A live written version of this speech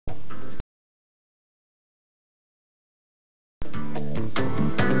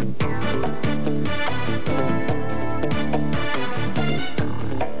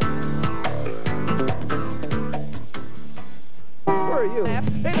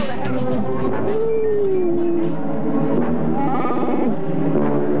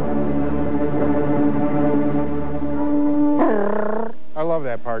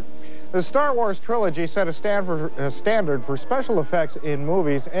that part. The Star Wars trilogy set a standard for special effects in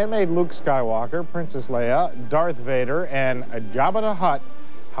movies and made Luke Skywalker, Princess Leia, Darth Vader, and Jabba the Hutt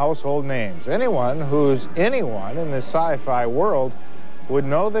household names. Anyone who's anyone in the sci-fi world would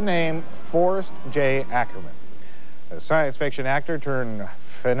know the name Forrest J Ackerman. The science fiction actor turned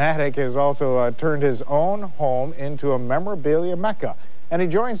fanatic has also turned his own home into a memorabilia mecca. And he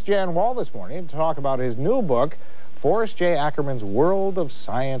joins Jan Wall this morning to talk about his new book, Forrest J Ackerman's World of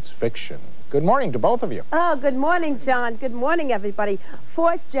Science Fiction. Good morning to both of you. Oh, good morning, John. Good morning, everybody.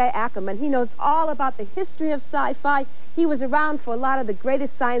 Forrest J Ackerman, he knows all about the history of sci-fi. He was around for a lot of the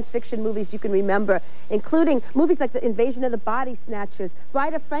greatest science fiction movies you can remember, including movies like The Invasion of the Body Snatchers,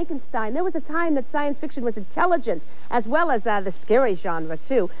 Bride of Frankenstein. There was a time that science fiction was intelligent, as well as the scary genre,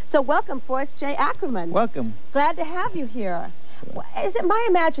 too. So welcome, Forrest J Ackerman. Welcome. Glad to have you here. Is it my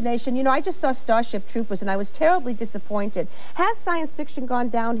imagination? You know, I just saw Starship Troopers, and I was terribly disappointed. Has science fiction gone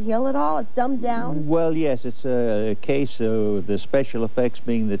downhill at all? Dumbed down? Well, yes, it's a case of the special effects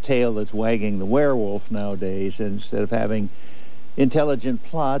being the tail that's wagging the werewolf nowadays. Instead of having intelligent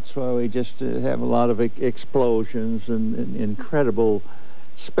plots, well, we just have a lot of explosions and incredible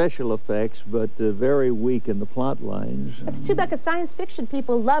special effects, but very weak in the plot lines. It's too bad, because science fiction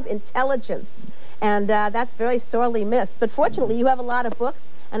people love intelligence, and that's very sorely missed. But fortunately, you have a lot of books,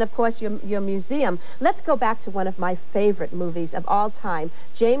 and of course, your museum. Let's go back to one of my favorite movies of all time.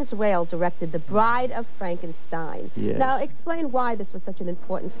 James Whale directed The Bride of Frankenstein. Yes. Now, explain why this was such an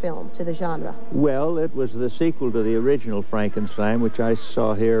important film to the genre. Well, it was the sequel to the original Frankenstein, which I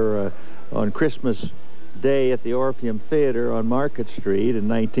saw here on Christmas Day at the Orpheum Theater on Market Street in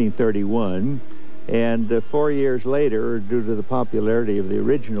 1931, and 4 years later, due to the popularity of the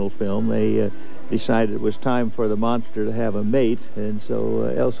original film, they decided it was time for the monster to have a mate, and so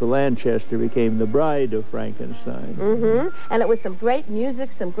Elsa Lanchester became the bride of Frankenstein. And it was some great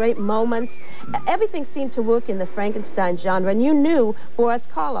music, some great moments. Everything seemed to work in the Frankenstein genre, and you knew Boris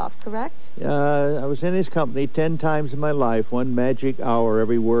Karloff, correct? I was in his company 10 times in my life. One magic hour,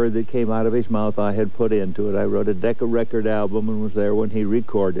 every word that came out of his mouth I had put into it. I wrote a Decca record album and was there when he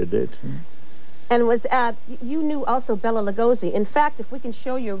recorded it. And was you knew also Bela Lugosi. In fact, if we can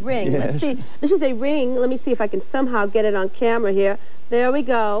show your ring, yes. Let's see. This is a ring. Let me see if I can somehow get it on camera here. There we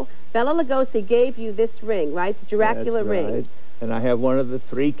go. Bela Lugosi gave you this ring, right? It's a Dracula ring. Right. And I have one of the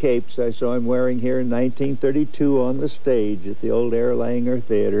 3 capes I saw him wearing here in 1932 on the stage at the old Erlanger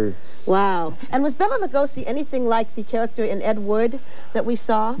Theater. Wow. And was Bela Lugosi anything like the character in Ed Wood that we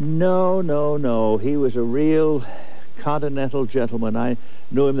saw? No, no, no. He was a real continental gentleman. I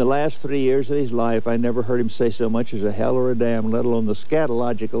knew him the last 3 years of his life. I never heard him say so much as a hell or a damn, let alone the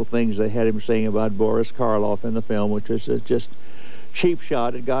scatological things they had him saying about Boris Karloff in the film, which was just cheap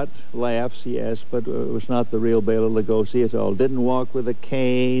shot. It got laughs, yes, but it was not the real Bela Lugosi at all. Didn't walk with a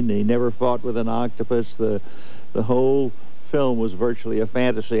cane. He never fought with an octopus. The whole film was virtually a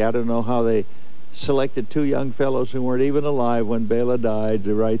fantasy. I don't know how they selected 2 young fellows who weren't even alive when Bela died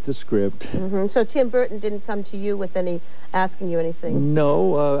to write the script. So Tim Burton didn't come to you with asking you anything?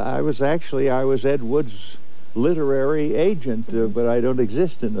 No, I was Ed Wood's literary agent, but I don't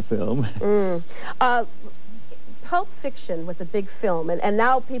exist in the film. Pulp Fiction was a big film, and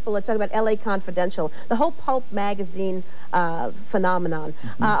now people are talking about L.A. Confidential, the whole pulp magazine phenomenon.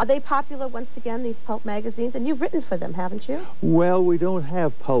 Are they popular once again, these pulp magazines? And you've written for them, haven't you? Well, we don't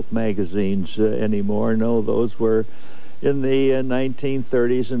have pulp magazines anymore. No, those were in the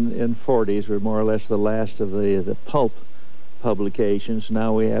 1930s and 40s, were more or less the last of the pulp publications.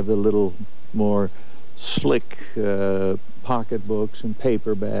 Now we have the little more slick pocketbooks and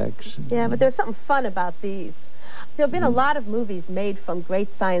paperbacks. Yeah, but there's something fun about these. There have been a lot of movies made from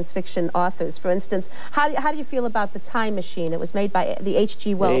great science fiction authors. For instance, how do you feel about The Time Machine? It was made by the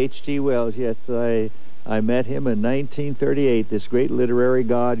H.G. Wells. H.G. Wells, yes. I met him in 1938. This great literary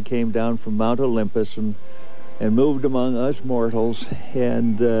god came down from Mount Olympus and moved among us mortals.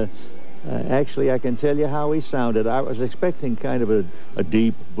 And actually, I can tell you how he sounded. I was expecting kind of a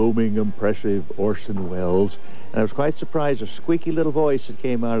deep, booming, impressive Orson Welles. And I was quite surprised, a squeaky little voice that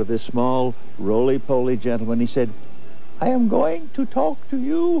came out of this small, roly-poly gentleman. He said, "I am going to talk to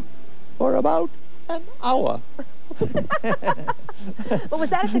you for about an hour." Well, was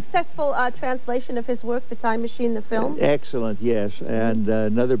that a successful translation of his work, The Time Machine, the film? Excellent, yes. And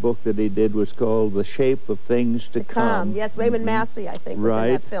another book that he did was called The Shape of Things to Come. Yes, Raymond Massey, I think, was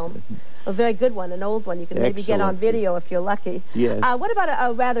in that film. A very good one, an old one. You can maybe get on video if you're lucky. Yes. What about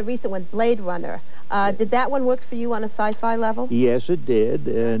a rather recent one, Blade Runner? Did that one work for you on a sci-fi level? Yes, it did.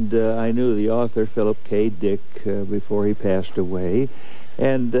 And I knew the author, Philip K. Dick, before he passed away.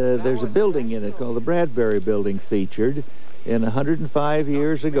 And there's a building in it called the Bradbury Building featured. And 105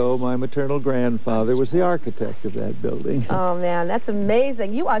 years ago, my maternal grandfather was the architect of that building. Oh, man, that's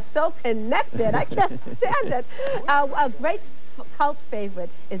amazing. You are so connected. I can't stand it. A great cult favorite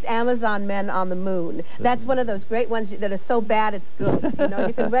is Amazon Men on the Moon. That's one of those great ones that are so bad it's good. You know,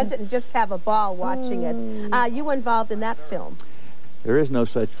 you can rent it and just have a ball watching it. You were involved in that film. There is no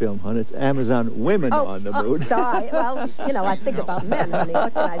such film, hon. It's Amazon Women on the Moon. Sorry. Well, you know, I think about men, honey.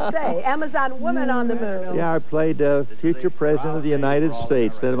 What can I say? Amazon Women on the Moon. Yeah, I played future President of the United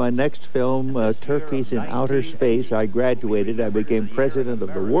States. Then my next film, Turkeys in Outer Space, I graduated. I became President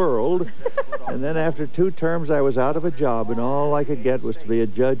of the world. And then after 2 terms, I was out of a job, and all I could get was to be a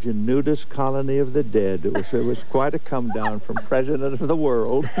judge in Nudist Colony of the Dead. It was quite a come down from President of the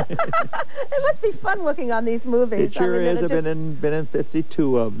world. It must be fun working on these movies. It sure is. I've been in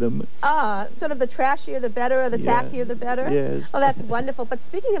 52 of them. Sort of the trashier the better, or the tackier the better? Yes. Oh, that's wonderful. But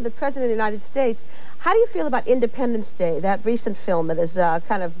speaking of the President of the United States, how do you feel about Independence Day, that recent film that has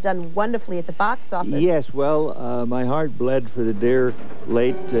kind of done wonderfully at the box office? Yes, well, my heart bled for the dear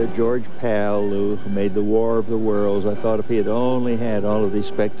late George Pal, who made The War of the Worlds. I thought if he had only had all of these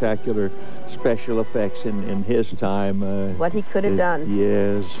spectacular special effects in his time. What he could have done.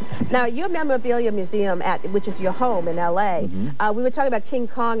 Yes. Now, your memorabilia museum, which is your home in L.A., we were talking about King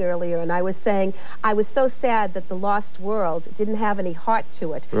Kong earlier, and I was saying I was so sad that The Lost World didn't have any heart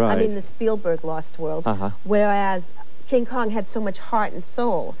to it. Right. I mean, the Spielberg Lost World, whereas King Kong had so much heart and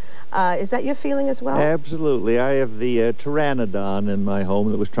soul. Is that your feeling as well? Absolutely. I have the Pteranodon in my home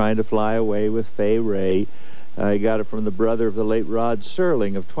that was trying to fly away with Fay Wray. I got it from the brother of the late Rod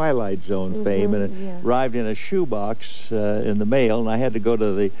Serling of Twilight Zone fame, and it arrived in a shoebox in the mail, and I had to go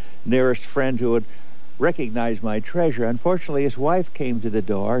to the nearest friend who would recognize my treasure. Unfortunately, his wife came to the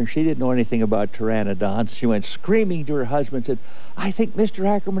door, and she didn't know anything about pteranodons. She went screaming to her husband and said, "I think Mr.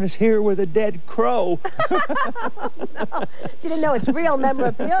 Ackerman is here with a dead crow." No, she didn't know it's real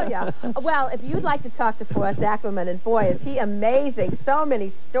memorabilia. Well, if you'd like to talk to Forrest Ackerman, and boy, is he amazing. So many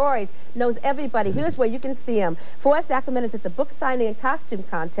stories, knows everybody. Here's where you can see him. Forrest Ackerman is at the book signing and costume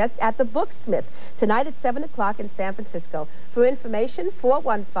contest at the Booksmith tonight at 7 o'clock in San Francisco. For information,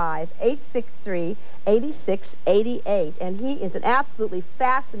 415-863-8688. And he is an absolutely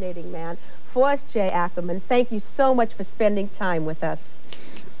fascinating man. Forrest J. Ackerman, thank you so much for spending time with us.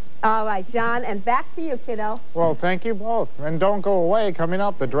 All right, John, and back to you, kiddo. Well, thank you both. And don't go away. Coming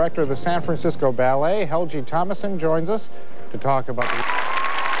up, the director of the San Francisco Ballet, Helgi Thomason, joins us to talk about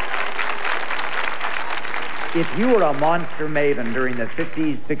If you were a monster maven during the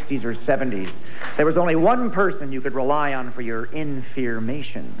 50s, 60s, or 70s, there was only one person you could rely on for your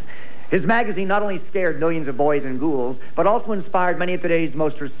information. His magazine not only scared millions of boys and ghouls, but also inspired many of today's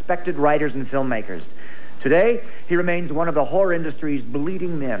most respected writers and filmmakers. Today, he remains one of the horror industry's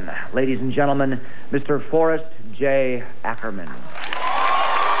bleeding men. Ladies and gentlemen, Mr. Forrest J. Ackerman.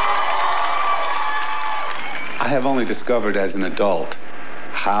 I have only discovered as an adult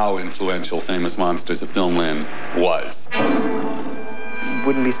how influential Famous Monsters of Filmland was.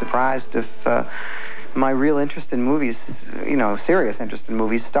 Wouldn't be surprised if my real interest in movies, you know, serious interest in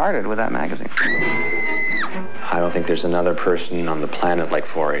movies, started with that magazine. I don't think there's another person on the planet like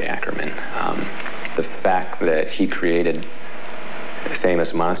Forrest Ackerman. The fact that he created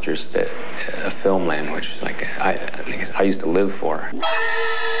Famous Monsters, that a filmland, which like I used to live for.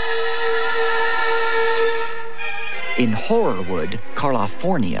 In Horrorwood,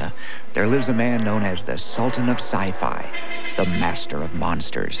 California, there lives a man known as the Sultan of Sci-Fi, the Master of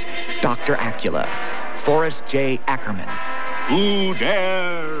Monsters, Dr. Acula, Forrest J. Ackerman. Who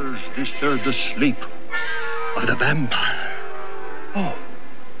dares disturb the sleep of the vampire? Oh,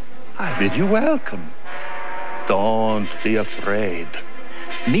 I bid you welcome. Don't be afraid.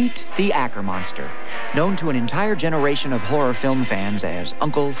 Meet the Acker Monster, known to an entire generation of horror film fans as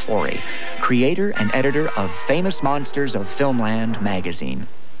Uncle Forry, creator and editor of Famous Monsters of Filmland magazine.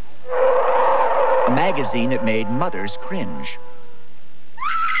 A magazine that made mothers cringe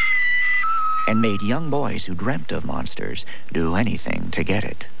and made young boys who dreamt of monsters do anything to get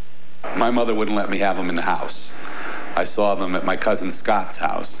it. My mother wouldn't let me have them in the house. I saw them at my cousin Scott's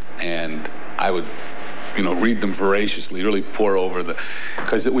house, and I would, you know, read them voraciously, really pore over the...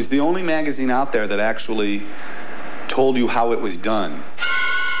 Because it was the only magazine out there that actually told you how it was done.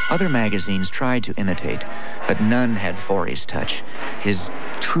 Other magazines tried to imitate, but none had Forry's touch, his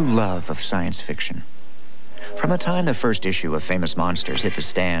true love of science fiction. From the time the first issue of Famous Monsters hit the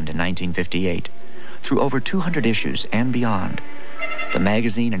stand in 1958, through over 200 issues and beyond, the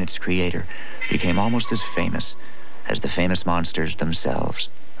magazine and its creator became almost as famous as the Famous Monsters themselves.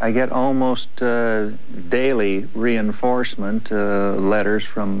 I get almost daily reinforcement letters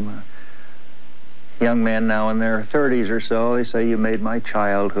from young men now in their 30s or so, they say, you made my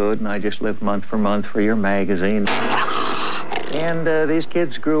childhood, and I just lived month for month for your magazine. And these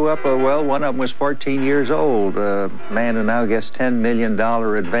kids grew up, well, one of them was 14 years old, a man who now gets $10 million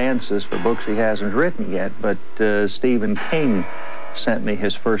advances for books he hasn't written yet, but Stephen King sent me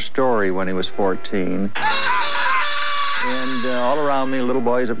his first story when he was 14. And all around me, little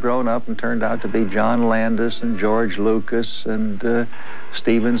boys have grown up and turned out to be John Landis and George Lucas and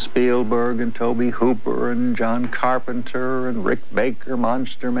Steven Spielberg and Toby Hooper and John Carpenter and Rick Baker,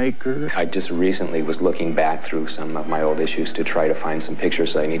 Monster Maker. I just recently was looking back through some of my old issues to try to find some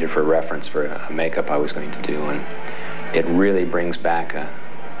pictures that I needed for reference for a makeup I was going to do, and it really brings back a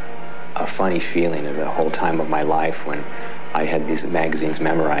funny feeling of the whole time of my life when I had these magazines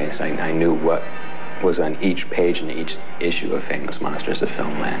memorized. I knew what was on each page in each issue of Famous Monsters of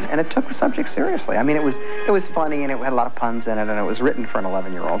Filmland. And it took the subject seriously. I mean, it was funny, and it had a lot of puns in it, and it was written for an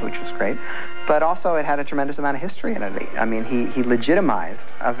 11-year-old, which was great. But also, it had a tremendous amount of history in it. I mean, he legitimized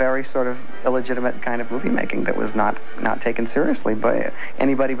a very sort of illegitimate kind of movie making that was not taken seriously by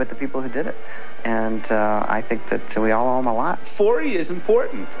anybody but the people who did it. And I think that we all owe him a lot. Forey is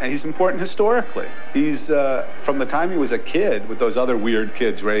important, and he's important historically. He's, from the time he was a kid with those other weird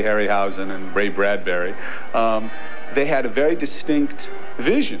kids, Ray Harryhausen and Ray Bradbury, they had a very distinct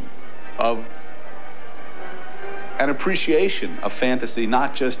vision of an appreciation of fantasy,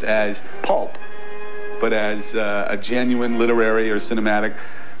 not just as pulp, but as a genuine literary or cinematic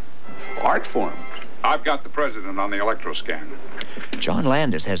art form. I've got the president on the electroscan. John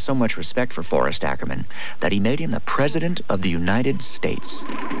Landis has so much respect for Forrest Ackerman that he made him the President of the United States.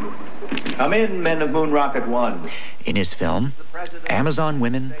 Come in, men of Moon Rocket 1. In his film, Amazon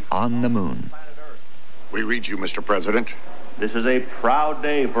Women on the Moon. We read you, Mr. President. This is a proud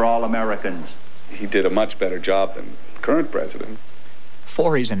day for all Americans. He did a much better job than the current president.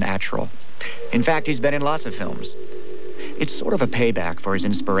 Forey's a natural. In fact, he's been in lots of films. It's sort of a payback for his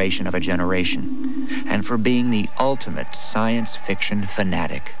inspiration of a generation, and for being the ultimate science fiction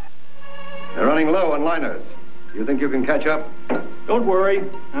fanatic. They're running low on liners. You think you can catch up? Don't worry.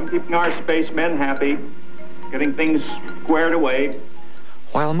 I'm keeping our spacemen happy, getting things squared away.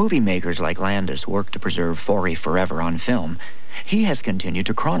 While movie makers like Landis work to preserve Forey forever on film, he has continued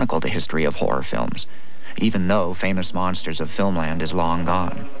to chronicle the history of horror films, even though Famous Monsters of Filmland is long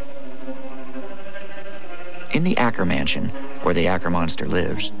gone. In the Acker Mansion, where the Acker Monster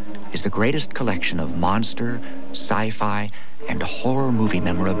lives, is the greatest collection of monster, sci-fi, and horror movie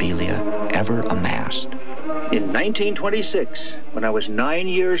memorabilia ever amassed. In 1926, when I was 9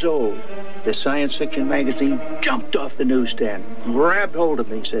 years old, the science fiction magazine jumped off the newsstand, grabbed hold of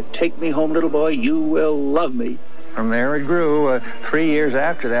me, and said, "Take me home, little boy, you will love me." From there it grew. 3 years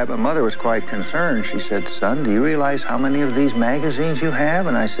after that, my mother was quite concerned. She said, "Son, do you realize how many of these magazines you have?"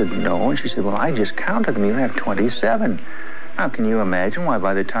 And I said, "No." And she said, "Well, I just counted them. You have 27. How can you imagine? Why,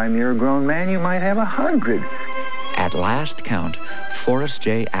 by the time you're a grown man, you might have 100. At last count, Forrest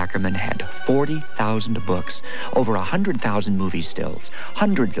J. Ackerman had 40,000 books, over 100,000 movie stills,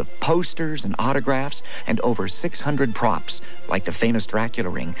 hundreds of posters and autographs, and over 600 props, like the famous Dracula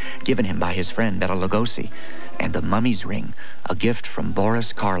ring given him by his friend Bela Lugosi, and the mummy's ring, a gift from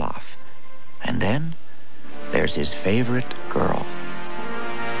Boris Karloff. And then there's his favorite girl.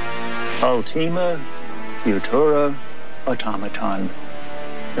 Ultima Futura Automaton,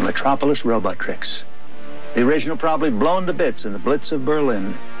 the Metropolis Robotrix. The original probably blown to bits in the Blitz of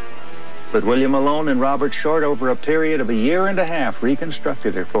Berlin. But William Malone and Robert Short, over a period of a year and a half,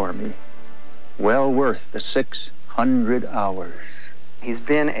 reconstructed it for me. Well worth the 600 hours. He's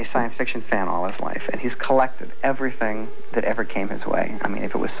been a science fiction fan all his life, and he's collected everything that ever came his way. I mean,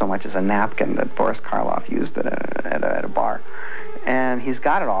 if it was so much as a napkin that Boris Karloff used at a bar. And he's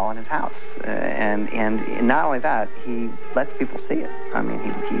got it all in his house. And not only that, he lets people see it. I mean,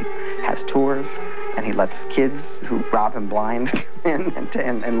 he has tours, and he lets kids who rob him blind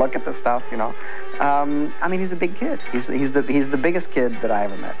and look at the stuff, you know. I mean, he's a big kid. He's the biggest kid that I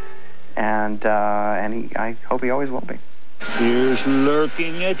ever met. And I hope he always will be. Here's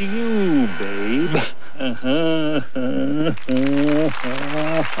lurking at you, babe.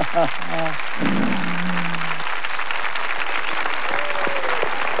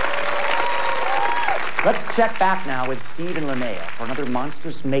 Let's check back now with Steve and Linnea for another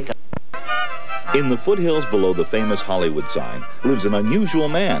Monsters Makeup. In the foothills below the famous Hollywood sign lives an unusual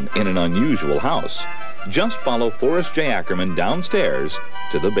man in an unusual house. Just follow Forrest J. Ackerman downstairs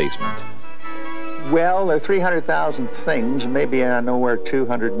to the basement. Well, there are 300,000 things. Maybe I know where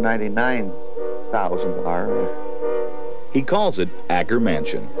 299,000 are. He calls it Acker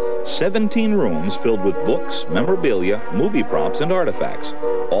Mansion, 17 rooms filled with books, memorabilia, movie props, and artifacts,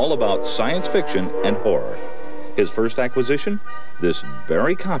 all about science fiction and horror. His first acquisition? This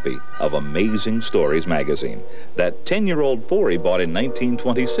very copy of Amazing Stories magazine that 10-year-old Forey bought in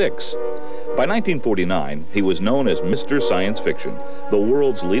 1926. By 1949, he was known as Mr. Science Fiction, the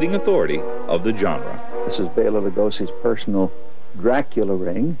world's leading authority of the genre. This is Bela Lugosi's personal Dracula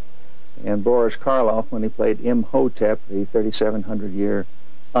ring, and Boris Karloff, when he played Imhotep, the 3,700-year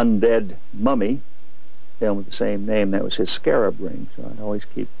undead mummy film with the same name, that was his scarab ring. So I'd always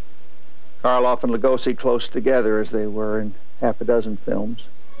keep Karloff and Lugosi close together, as they were in half a dozen films.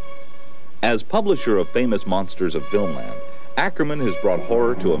 As publisher of famous monsters of filmland, Ackerman has brought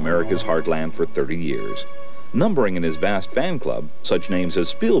horror to America's heartland for 30 years, numbering in his vast fan club such names as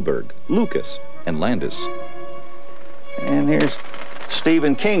Spielberg, Lucas, and Landis. And here's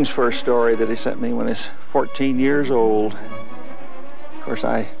Stephen King's first story that he sent me when he was 14 years old. Of course,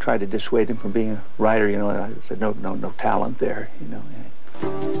 I tried to dissuade him from being a writer, you know. I said, no talent there, you know.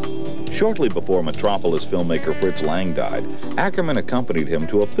 Shortly before Metropolis filmmaker Fritz Lang died, Ackerman accompanied him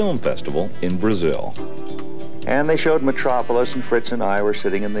to a film festival in Brazil. And they showed Metropolis, and Fritz and I were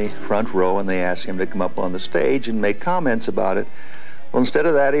sitting in the front row, and they asked him to come up on the stage and make comments about it. Well, instead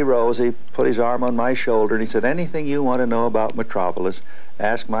of that, he rose, he put his arm on my shoulder, and he said, anything you want to know about Metropolis,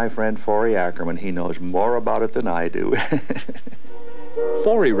 ask my friend Forey Ackerman. He knows more about it than I do.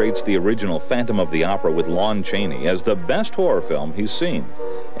 Forey rates the original Phantom of the Opera with Lon Chaney as the best horror film he's seen,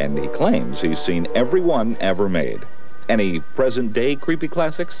 and he claims he's seen every one ever made. Any present-day creepy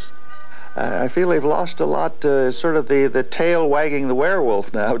classics? I feel they've lost a lot, sort of the tail wagging the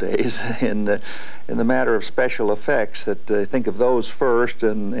werewolf nowadays in the matter of special effects, that think of those first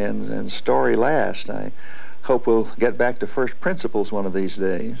and story last. I hope we'll get back to first principles one of these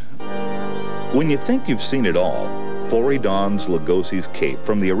days. When you think you've seen it all, Forey dons Lugosi's cape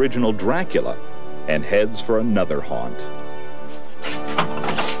from the original Dracula and heads for another haunt.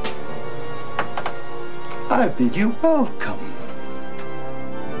 I bid you welcome.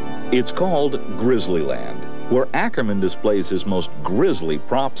 It's called Grislyland, where Ackerman displays his most grisly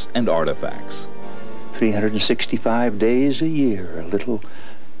props and artifacts. 365 days a year, a little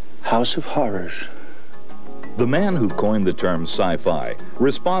house of horrors. The man who coined the term sci-fi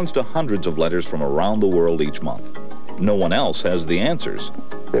responds to hundreds of letters from around the world each month. No one else has the answers.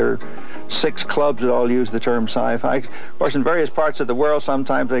 There are 6 clubs that all use the term sci-fi. Of course, in various parts of the world,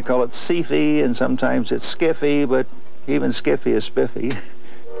 sometimes they call it sci-fi, and sometimes it's skiffy, but even skiffy is spiffy.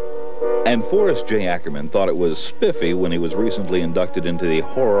 And Forrest J. Ackerman thought it was spiffy when he was recently inducted into the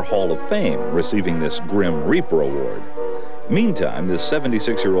Horror Hall of Fame, receiving this Grim Reaper Award. Meantime, this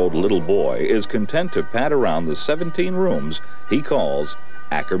 76-year-old little boy is content to pad around the 17 rooms he calls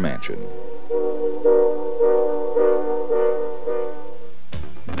Acker Mansion.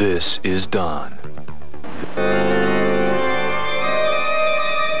 This is Don.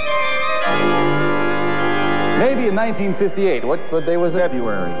 Maybe in 1958, what day was it?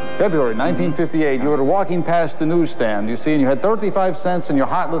 February. February 1958, you were walking past the newsstand, you see, and you had 35 cents in your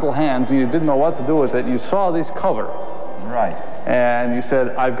hot little hands, and you didn't know what to do with it. You saw this cover. Right. And you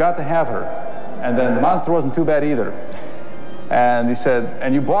said, I've got to have her. And then the monster wasn't too bad either. And you said,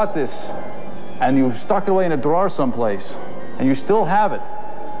 and you bought this, and you stuck it away in a drawer someplace, and you still have it.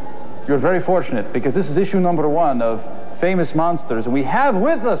 You're very fortunate, because this is issue number 1 of Famous Monsters, and we have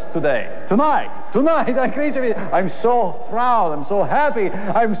with us tonight, I'm so proud, I'm so happy,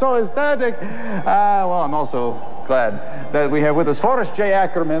 I'm so ecstatic. Well, I'm also glad that we have with us Forrest J.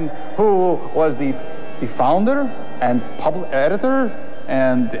 Ackerman, who was the founder and editor,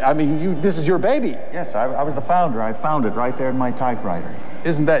 and I mean, this is your baby. Yes, I was the founder. I found it right there in my typewriter.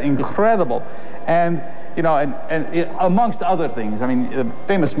 Isn't that incredible? And, you know, and amongst other things, I mean,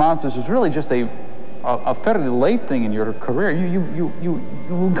 Famous Monsters is really just a fairly late thing in your career. You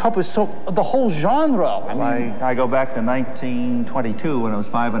encompass the whole genre. I go back to 1922 when I was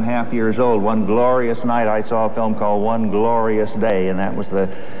 5.5 years old. One glorious night I saw a film called One Glorious Day, and that was the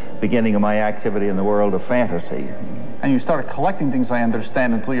beginning of my activity in the world of fantasy. And you started collecting things, I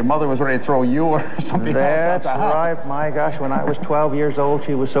understand, until your mother was ready to throw you or something else out the house. That's right. My gosh, when I was 12 years old,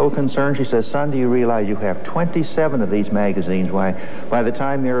 she was so concerned. She says, son, do you realize you have 27 of these magazines? Why, by the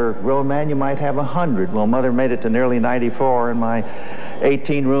time you're a grown man, you might have 100. Well, Mother made it to nearly 94, and my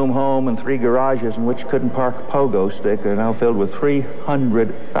 18-room home and 3 garages in which couldn't park a pogo stick are now filled with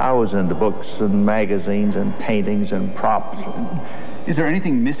 300,000 books and magazines and paintings and props. Is there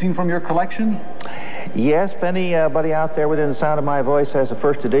anything missing from your collection? Yes, if anybody out there within the sound of my voice has a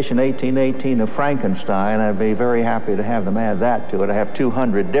first edition 1818 of Frankenstein, I'd be very happy to have them add that to it. I have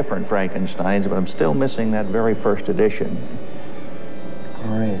 200 different Frankensteins, but I'm still missing that very first edition.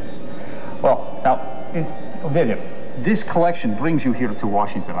 Great. Vivian, this collection brings you here to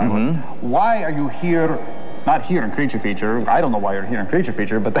Washington Island. Why are you here? Not here in Creature Feature. I don't know why you're here in Creature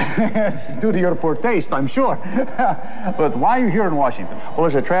Feature, but due to your poor taste, I'm sure. But why are you here in Washington? Well,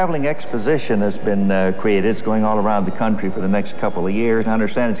 as a traveling exposition has been created, it's going all around the country for the next couple of years. I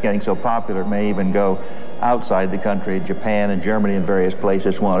understand it's getting so popular it may even go outside the country. Japan and Germany and various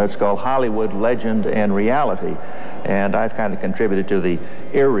places want it. It's called Hollywood Legend and Reality. And I've kind of contributed to the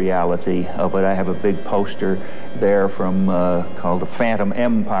irreality of it. I have a big poster there from called The Phantom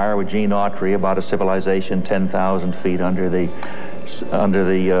Empire with Gene Autry about a civilization 10,000 feet under the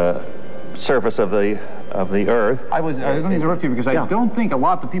surface of the Earth. I was going to interrupt you because I don't think a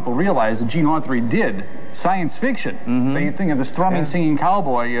lot of people realize that Gene Autry did science fiction. They think of the strumming, singing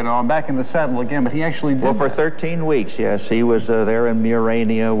cowboy, you know, I'm back in the saddle again, but he actually did. Well, for 13 weeks, yes. He was there in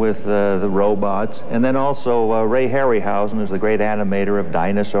Murania with the robots. And then also Ray Harryhausen is the great animator of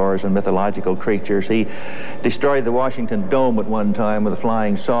dinosaurs and mythological creatures. He destroyed the Washington Dome at one time with a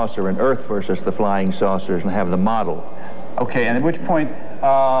flying saucer, and Earth versus the flying saucers, and have the model. Okay, and at which point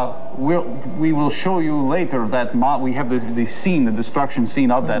we will show you later that model. We have the scene, the destruction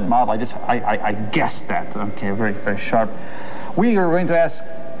scene of that model. I guessed that. Okay, very, very sharp. We are going to ask,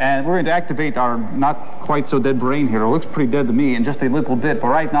 and we're going to activate our not quite so dead brain here. It looks pretty dead to me in just a little bit, but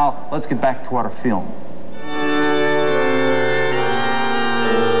right now, let's get back to our film.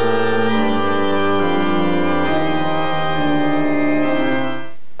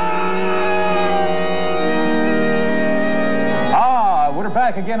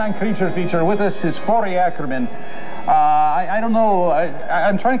 Back again on Creature Feature. With us is Forrest Ackerman. I don't know.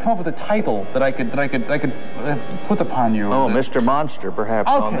 I'm trying to come up with a title that I could put upon you. Oh, Mr. Monster, perhaps.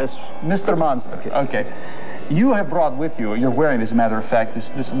 Okay. On this. Mr. Monster. Okay. You have brought with you. You're wearing, as a matter of fact,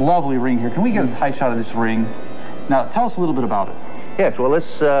 this lovely ring here. Can we get a tight shot of this ring? Now, tell us a little bit about it. Yes, well,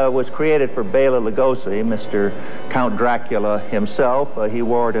 this was created for Bela Lugosi, Mr. Count Dracula himself. He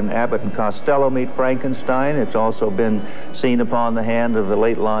wore it in Abbott and Costello Meet Frankenstein. It's also been seen upon the hand of the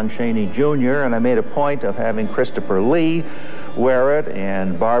late Lon Chaney Jr., and I made a point of having Christopher Lee wear it,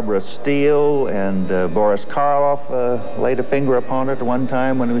 and Barbara Steele and Boris Karloff laid a finger upon it one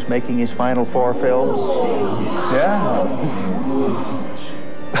time when he was making his final 4 films. Yeah.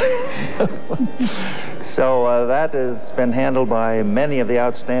 So that has been handled by many of the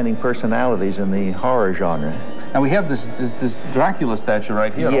outstanding personalities in the horror genre. And we have this Dracula statue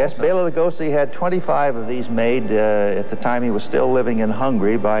right here. Yes, also. Bela Lugosi had 25 of these made at the time he was still living in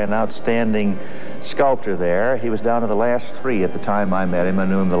Hungary by an outstanding sculptor there. He was down to the last 3 at the time I met him. I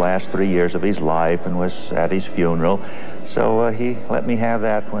knew him the last 3 years of his life and was at his funeral. So he let me have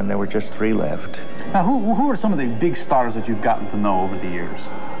that when there were just 3 left. Now, who are some of the big stars that you've gotten to know over the years?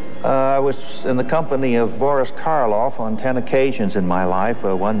 I was in the company of Boris Karloff on 10 occasions in my life.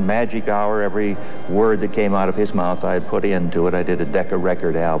 One magic hour, every word that came out of his mouth I had put into it. I did a Decca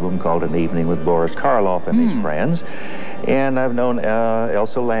record album called An Evening with Boris Karloff and his friends. And I've known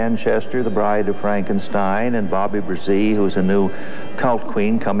Elsa Lanchester, the Bride of Frankenstein, and Bobby Brzee, who's a new cult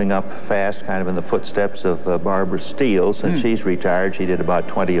queen coming up fast, kind of in the footsteps of Barbara Steele. Since she's retired, she did about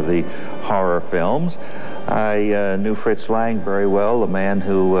 20 of the horror films. I knew Fritz Lang very well, the man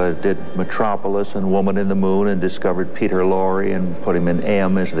who did Metropolis and Woman in the Moon and discovered Peter Lorre and put him in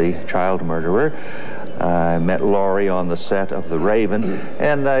M as the child murderer. I met Laurie on the set of The Raven,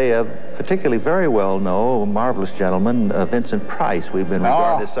 and I particularly very well know a marvelous gentleman, Vincent Price. We've been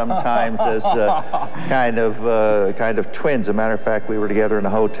regarded sometimes as kind of twins. As a matter of fact, we were together in a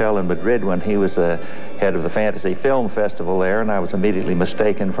hotel in Madrid when he was head of the Fantasy Film Festival there, and I was immediately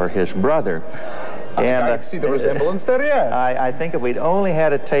mistaken for his brother. And I see the resemblance there, yeah. I think if we'd only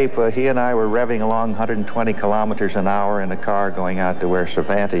had a tape, he and I were revving along 120 kilometers an hour in a car going out to where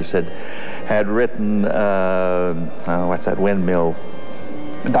Cervantes had written, what's that windmill?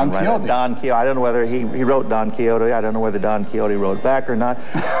 Don Quixote. Don Quixote. I don't know whether he wrote Don Quixote. I don't know whether Don Quixote wrote back or not.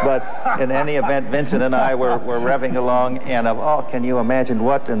 But in any event, Vincent and I were revving along, and can you imagine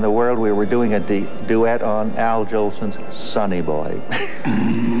what in the world we were doing a duet on Al Jolson's Sonny Boy.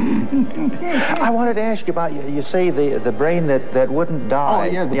 I wanted to ask you about, you say the brain that wouldn't die.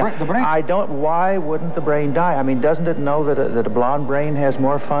 Oh, yeah, the brain. Why wouldn't the brain die? I mean, doesn't it know that a blonde brain has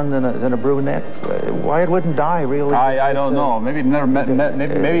more fun than a brunette? Why it wouldn't die, really? I don't know. Maybe it never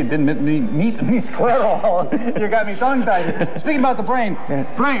maybe it didn't meet me scleral. You got me tongue-tied. Speaking about the brain,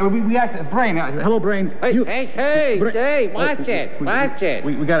 we act brain. Hello, brain. Hey, watch it.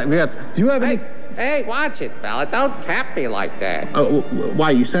 We got. Do you have any? Hey, watch it, fella. Don't tap me like that. Oh,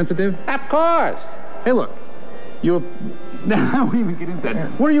 why? Are you sensitive? Of course. Hey, look. Now we even get into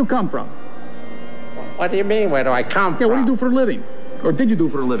that. Where do you come from? What do you mean, where do I come from? Yeah, what do you do for a living? or did you do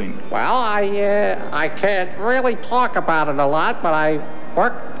for a living? Well, I can't really talk about it a lot, but I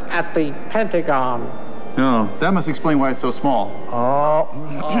worked at the Pentagon. No, that must explain why it's so small. Oh.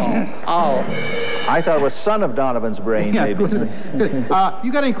 I thought it was son of Donovan's brain, maybe. You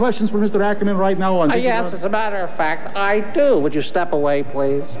got any questions for Mr. Ackerman right now? On yes, as a matter of fact, I do. Would you step away,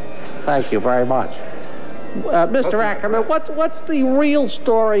 please? Thank you very much. Mr. Ackerman, what's the real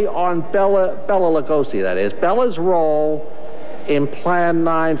story on Bela Lugosi, that is? Bela's role in Plan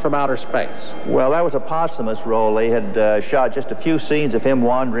 9 from Outer Space. Well, that was a posthumous role. They had shot just a few scenes of him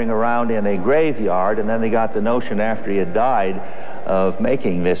wandering around in a graveyard, and then they got the notion after he had died of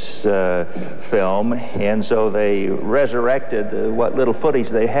making this film, and so they resurrected what little footage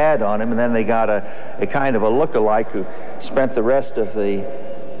they had on him, and then they got a kind of a look-alike who spent the rest of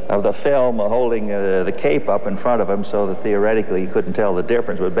the film holding the cape up in front of him so that theoretically he couldn't tell the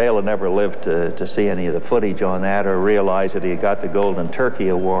difference. But Bela never lived to see any of the footage on that or realize that he got the Golden Turkey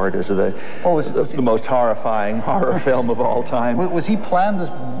Award as the most horrifying horror film of all time. Was he planned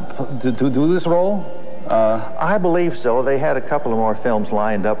to do this role? I believe so. They had a couple of more films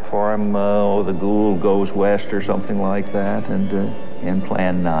lined up for him. The Ghoul Goes West or something like that, and in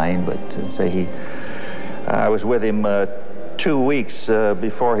Plan 9. But I was with him 2 weeks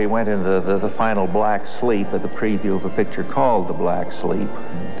before he went into the final black sleep at the preview of a picture called The Black Sleep.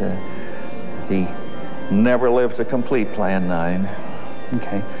 And he never lived to complete Plan 9.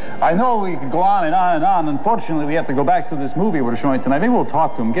 Okay. I know we could go on and on and on. Unfortunately, we have to go back to this movie we're showing tonight. Maybe we'll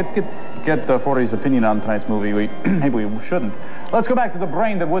talk to him. Get Forey's opinion on tonight's movie. Maybe we shouldn't. Let's go back to The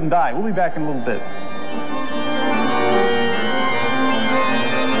Brain That Wouldn't Die. We'll be back in a little bit.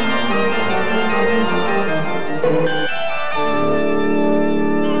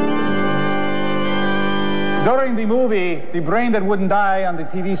 During the movie, The Brain That Wouldn't Die on the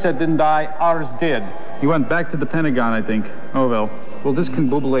TV set didn't die. Ours did. He went back to the Pentagon, I think. Oh, well. We'll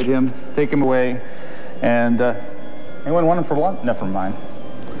discombobulate him, take him away, and anyone want him for lunch? Never mind.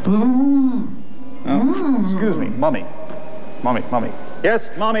 Oh, excuse me, Mummy. Mummy. Yes,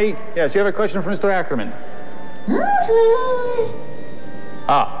 Mommy. Yes, you have a question for Mr. Ackerman.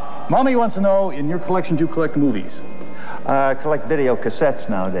 Mommy wants to know, in your collection, do you collect movies? Collect video cassettes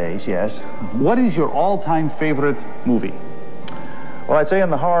nowadays, yes. What is your all-time favorite movie? Well, I'd say in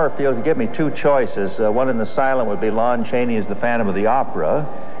the horror field, if you give me two choices, one in the silent would be Lon Chaney's The Phantom of the Opera,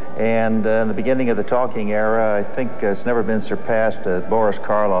 and in the beginning of the talking era, I think it's never been surpassed, Boris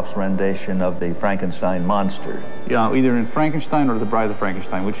Karloff's rendition of the Frankenstein monster. Yeah, either in Frankenstein or The Bride of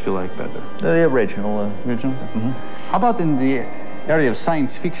Frankenstein. Which do you like better? The original. Original? How about in the area of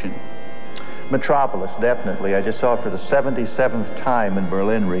science fiction? Metropolis, definitely. I just saw it for the 77th time in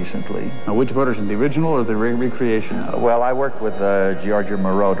Berlin recently. Now, which version, the original or the recreation? Well, I worked with Giorgio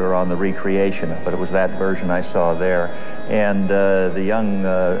Moroder on the recreation, but it was that version I saw there. And the young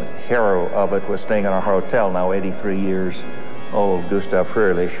hero of it was staying in our hotel, now 83 years old, Gustav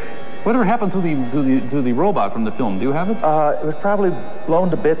Fröhlich. Whatever happened to the robot from the film? Do you have it? It was probably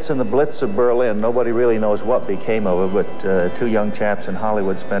blown to bits in the Blitz of Berlin. Nobody really knows what became of it, but two young chaps in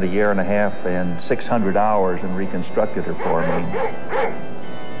Hollywood spent 1.5 years and 600 hours and reconstructed her for me.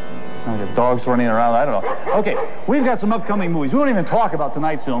 Oh, you have dogs running around, I don't know. Okay, we've got some upcoming movies. We won't even talk about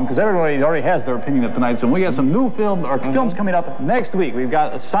tonight's film because everybody already has their opinion of tonight's film. We got some new films coming up next week. We've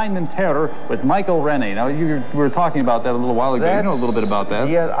got Assignment Terror with Michael Rennie. Now, we were talking about that a little while ago. You know a little bit about that.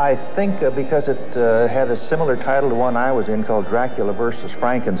 Yeah, I think because it had a similar title to one I was in called Dracula versus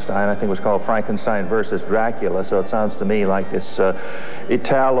Frankenstein. I think it was called Frankenstein versus Dracula, so it sounds to me like this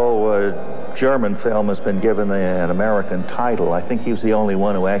Italo-German film has been given an American title. I think he was the only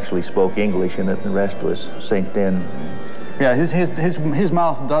one who actually spoke English in it, and the rest was synced in. Yeah, his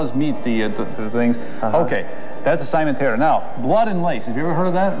mouth does meet the things. Okay, that's Assignment Terror. Now, Blood and Lace. Have you ever heard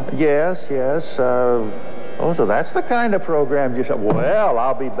of that? Yes. Oh, so that's the kind of program you said. Well,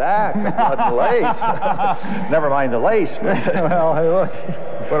 I'll be back. Blood and Lace. Never mind the lace. Well, hey, look.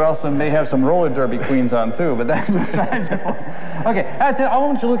 But also may have some roller derby queens on too. But that's besides the point. Okay, I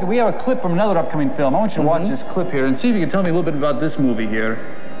want you to look. We have a clip from another upcoming film. I want you to watch this clip here and see if you can tell me a little bit about this movie here.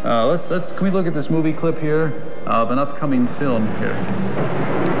 Can we look at this movie clip here of an upcoming film here?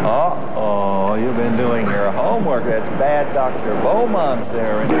 Oh, you've been doing your homework. That's bad Dr. Beaumont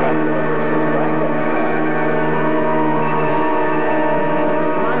there in Dracula versus Frankenstein.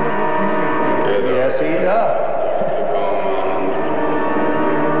 Yes, he does.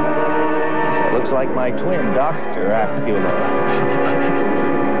 So it looks like my twin, Dr. Acula.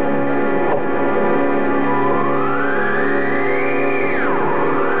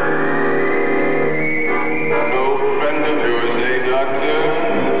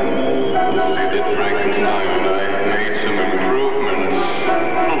 Frankenstein, I've made some improvements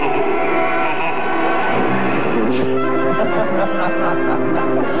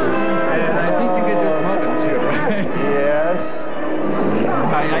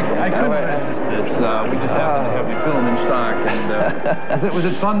Was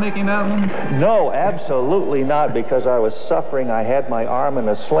it fun making that one? No, absolutely not, because I was suffering. I had my arm in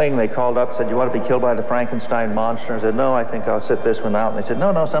a sling. They called up and said, "You want to be killed by the Frankenstein monster?" I said, "No, I think I'll sit this one out." And they said,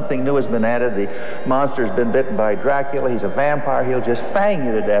 "No, something new has been added. The monster's been bitten by Dracula. He's a vampire. He'll just fang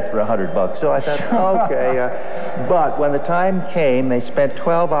you to death for $100. So I thought, okay. But when the time came, they spent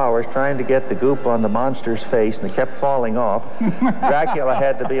 12 hours trying to get the goop on the monster's face, and it kept falling off. Dracula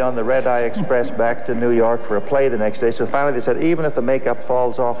had to be on the Red Eye Express back to New York for a play the next day. So finally they said, even if the makeup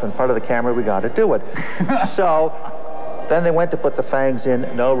falls off in front of the camera, we got to do it. So then they went to put the fangs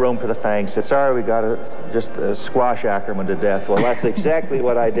in. No room for the fangs. Said, "Sorry, we got to just squash Ackerman to death." Well, that's exactly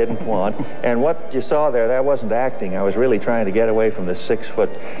what I didn't want. And what you saw there, that wasn't acting. I was really trying to get away from this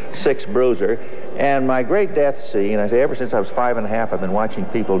 6'6" bruiser. And my great death scene, I say, ever since I was 5 and a half, I've been watching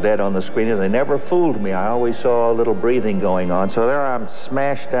people dead on the screen, and they never fooled me. I always saw a little breathing going on. So there I'm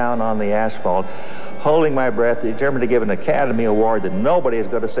smashed down on the asphalt, holding my breath, determined to give an Academy Award that nobody is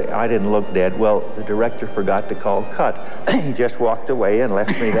going to say I didn't look dead. Well, the director forgot to call cut. He just walked away and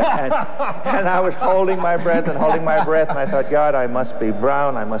left me there. And I was holding my breath and holding my breath, and I thought, God, I must be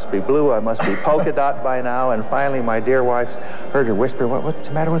brown, I must be blue, I must be polka dot by now. And finally, my dear wife heard her whisper, "What's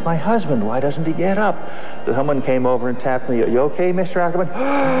the matter with my husband? Why doesn't he get up?" So someone came over and tapped me. "You okay, Mr. Ackerman?"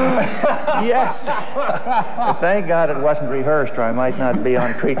 Yes. Thank God it wasn't rehearsed, or I might not be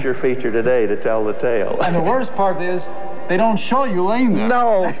on Creature Feature today to tell the tale. And the worst part is, they don't show you laying there.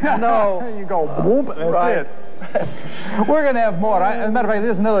 No. You go, boom, and that's right. it. We're going to have more. As a matter of fact,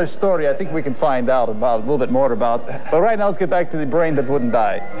 there's another story I think we can find out about, a little bit more about. But right now, let's get back to the brain that wouldn't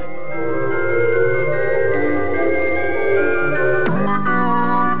die.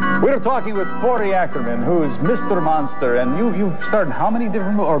 We're talking with Forrest Ackerman, who's Mr. Monster, and you've starred in how many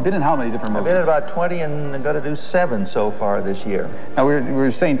different movies, or been in how many different movies? I've been in about 20 and I'm going to do 7 so far this year. Now, we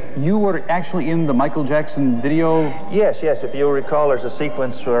were saying you were actually in the Michael Jackson video? Yes. If you'll recall, there's a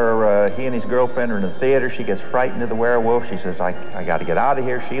sequence where he and his girlfriend are in the theater. She gets frightened of the werewolf. She says, I got to get out of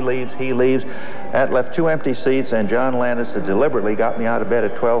here. She leaves, he leaves. That left 2 empty seats, and John Landis had deliberately got me out of bed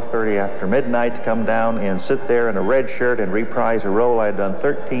at 12:30 after midnight to come down and sit there in a red shirt and reprise a role I had done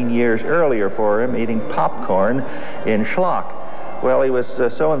 13 years earlier for him, eating popcorn in Schlock. Well, he was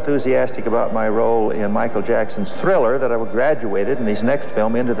so enthusiastic about my role in Michael Jackson's Thriller that I graduated in his next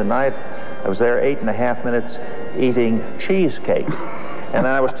film, Into the Night. I was there 8.5 minutes eating cheesecake. And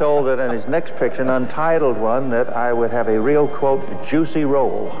then I was told that in his next picture, an untitled one, that I would have a real, quote, juicy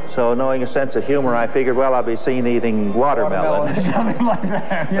role. So knowing a sense of humor, I figured, well, I'll be seen eating watermelon. Something like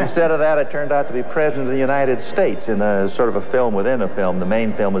that. Yeah. Instead of that, I turned out to be President of the United States in a sort of a film within a film. The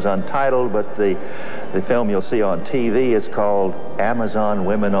main film is untitled, but the film you'll see on TV is called Amazon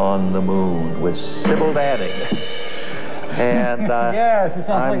Women on the Moon with Sybil Danning. And yes, it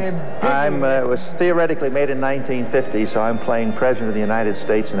sounds like a it was theoretically made in 1950, so I'm playing President of the United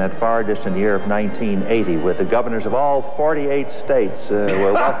States in that far distant year of 1980, with the governors of all 48 states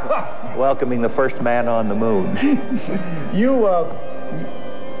were welcoming the first man on the moon.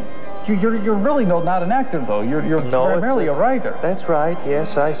 You're really not an actor, though. You're primarily a writer. That's right,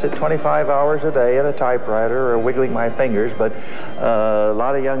 yes. I sit 25 hours a day at a typewriter or wiggling my fingers, but a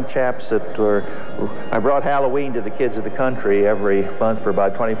lot of young chaps that were... I brought Halloween to the kids of the country every month for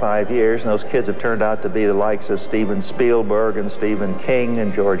about 25 years, and those kids have turned out to be the likes of Steven Spielberg and Stephen King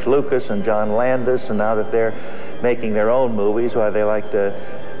and George Lucas and John Landis, and now that they're making their own movies, why they like to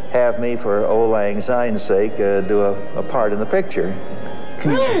have me, for Auld Lang Syne's sake, do a part in the picture.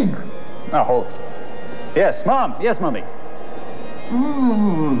 Now, hold it. Yes, Mom. Yes, Mommy.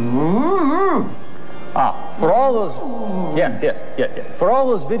 For all those... Yeah. For all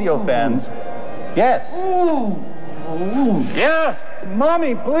those video fans... Yes. Yes!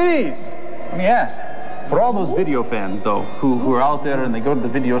 Mommy, please! Let me ask. For all those video fans, though, who are out there and they go to the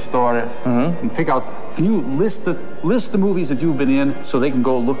video store and pick out... Can you list the movies that you've been in so they can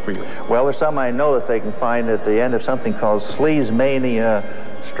go look for you? Well, there's some I know that they can find at the end of something called Sleazemania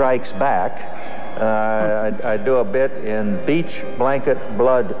Strikes Back. I do a bit in Beach Blanket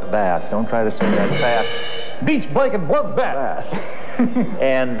Bloodbath. Don't try to say that fast. Beach Blanket Bloodbath.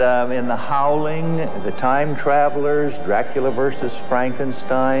 And in The Howling, The Time Travelers, Dracula versus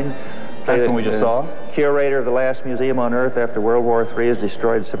Frankenstein. That's what we just saw. Curator of the last museum on Earth after World War III has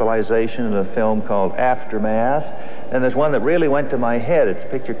destroyed civilization in a film called Aftermath. And there's one that really went to my head. It's a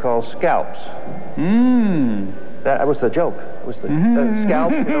picture called Scalps. That was the joke. It was the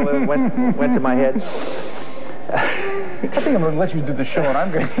scalp, went to my head. I think I'm going to let you do the show, and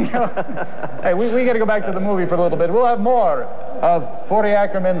I'm going to go. Hey, we got to go back to the movie for a little bit. We'll have more of Forrest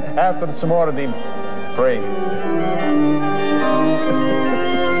Ackerman after some more of the break.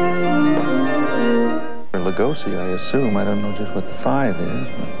 Lugosi, I assume. I don't know just what the 5 is.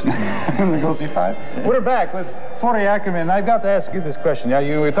 But, Lugosi 5. Yeah. We're back with Forrest Ackerman. I've got to ask you this question. Yeah,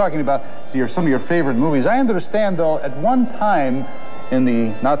 you were talking about some of your favorite movies. I understand, though, at one time in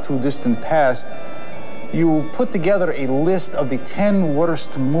the not-too-distant past, you put together a list of the 10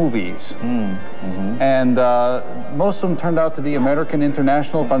 worst movies. And most of them turned out to be American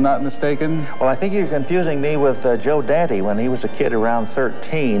International, if I'm not mistaken. Well, I think you're confusing me with Joe Dante. When he was a kid around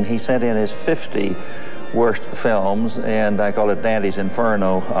 13, he sent in his 50 worst films, and I call it Dante's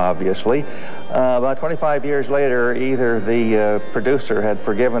Inferno, obviously. About 25 years later, either the producer had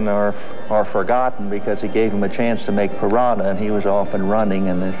forgiven or forgotten because he gave him a chance to make Piranha, and he was off and running,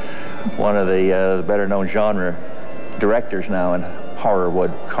 and one of the better-known genre directors now in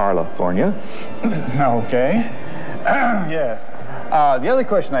Horrorwood, California. Okay. Yes. The other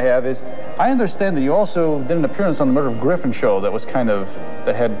question I have is, I understand that you also did an appearance on the Murder of Griffin show that was kind of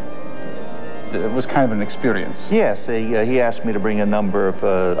an experience. Yes, he asked me to bring a number of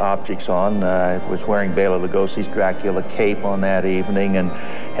objects on. I was wearing Bela Lugosi's Dracula cape on that evening and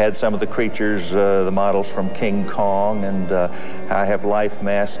had some of the creatures, the models from King Kong, and I have life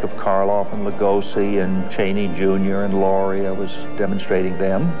masks of Karloff and Lugosi and Cheney Jr. and Laurie. I was demonstrating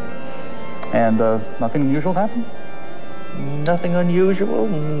them. And nothing unusual happened? Nothing unusual?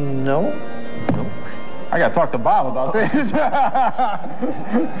 No. I got to talk to Bob about this.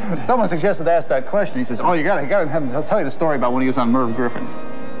 Someone suggested to ask that question. He says, "Oh, you got to have him. I'll tell you the story about when he was on Merv Griffin."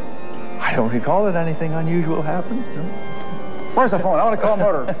 I don't recall that anything unusual happened. No. Where's the phone? I want to call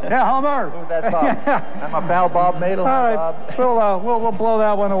Merv. Yeah, hello, Merv. Oh, that's Bob. I'm a pal, Bob Madel. All right, Bob. We'll blow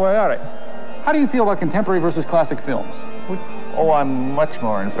that one away. All right. How do you feel about contemporary versus classic films? Oh, I'm much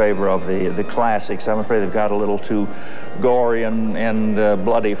more in favor of the classics. I'm afraid they've got a little too gory and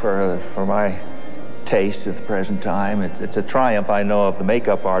bloody for my taste at the present time. It's a triumph, I know, of the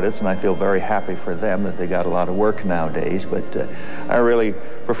makeup artists, and I feel very happy for them that they got a lot of work nowadays, but I really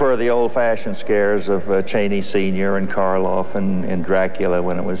prefer the old-fashioned scares of Cheney Sr. and Karloff and Dracula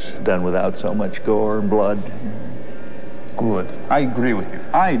when it was done without so much gore and blood. Good. I agree with you.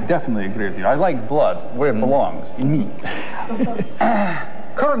 I definitely agree with you. I like blood where it belongs, in me.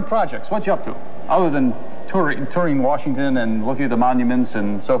 Current projects, what you up to? Other than touring Washington and looking at the monuments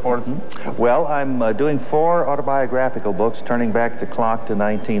and so forth? Well, I'm doing 4 autobiographical books, turning back the clock to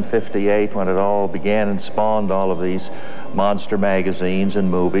 1958 when it all began and spawned all of these monster magazines and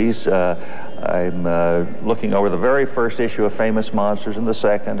movies. I'm looking over the very first issue of Famous Monsters and the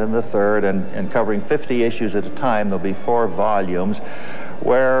second and the third, and covering 50 issues at a time. There'll be 4 volumes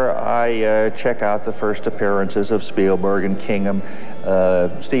where I check out the first appearances of Spielberg and Kingham.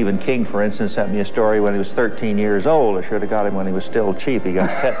 Stephen King, for instance, sent me a story when he was 13 years old. I should have got him when he was still cheap. He got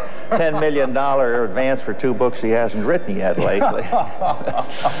 $10 million advance for 2 books he hasn't written yet lately. He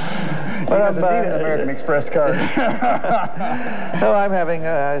doesn't need an American Express card. So I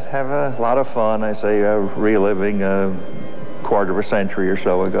have a lot of fun. I say reliving quarter of a century or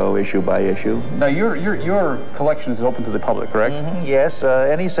so ago, issue by issue. Now, your collection is open to the public, correct? Yes,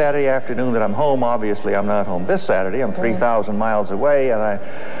 any Saturday afternoon that I'm home. Obviously, I'm not home this Saturday. I'm 3,000 miles away, and I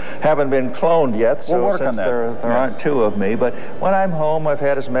haven't been cloned yet, so since there aren't 2 of me. But when I'm home, I've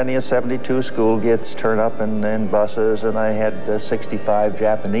had as many as 72 school kids turn up in buses, and I had 65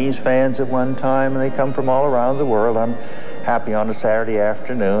 Japanese fans at one time, and they come from all around the world. I'm happy on a Saturday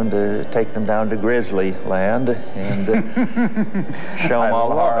afternoon to take them down to Grizzly Land and show them all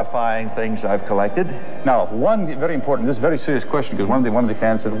the horrifying things I've collected. Now, one very important, this is a very serious question, because one of the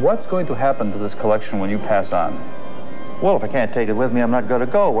fans said, what's going to happen to this collection when you pass on? Well, if I can't take it with me, I'm not going to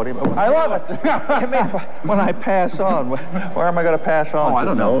go. What do you mean? I love it. I mean, when I pass on, where am I going to pass on? Oh, I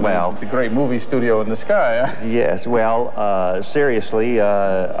don't know. Well, the great movie studio in the sky. Huh? Yes. Well, seriously,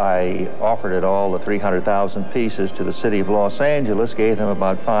 I offered it all, the 300,000 pieces, to the city of Los Angeles. Gave them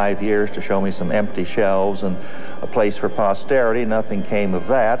about 5 years to show me some empty shelves and a place for posterity. Nothing came of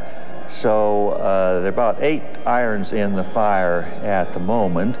that. So there are about 8 irons in the fire at the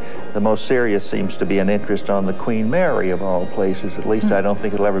moment. The most serious seems to be an interest on the Queen Mary, of all places. At least I don't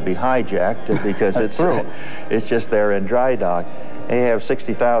think it'll ever be hijacked because it's just there in dry dock. They have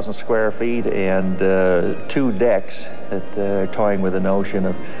 60,000 square feet and 2 decks that are toying with the notion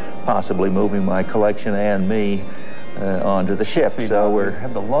of possibly moving my collection and me onto the ship. So we're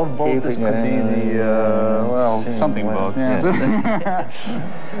have the love boat. This could be the something boat. Yeah.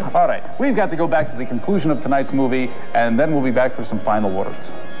 All right, we've got to go back to the conclusion of tonight's movie, and then we'll be back for some final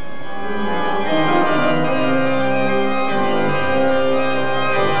words.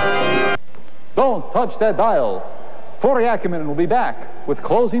 Don't touch that dial. Forrest Ackerman will be back with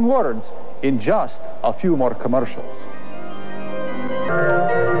closing words in just a few more commercials.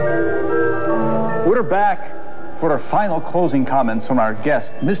 We're back for our final closing comments from our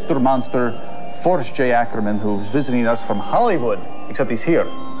guest, Mr. Monster, Forrest J Ackerman, who's visiting us from Hollywood, except he's here,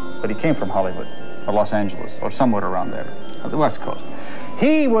 but he came from Hollywood, or Los Angeles, or somewhere around there, on the West Coast.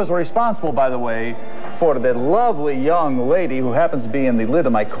 He was responsible, by the way, for the lovely young lady who happens to be in the lid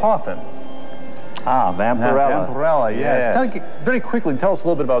of my coffin. Ah, Vampirella. Vampirella, yes. Very quickly, tell us a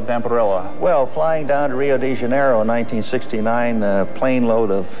little bit about Vampirella. Well, flying down to Rio de Janeiro in 1969, a plane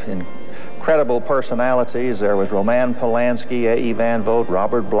load of incredible personalities. There was Roman Polanski, A.E. Van Vogt,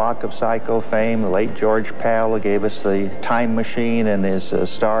 Robert Bloch of Psycho fame, the late George Pal, who gave us the Time Machine and his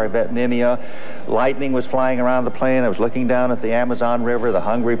star Yvette Mimieux. Lightning was flying around the plane. I was looking down at the Amazon River. The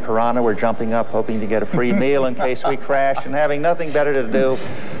hungry piranha were jumping up, hoping to get a free meal in case we crashed, and having nothing better to do,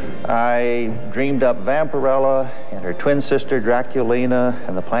 I dreamed up Vampirella and her twin sister Draculina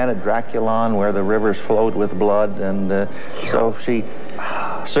and the planet Draculon, where the rivers flowed with blood, and so she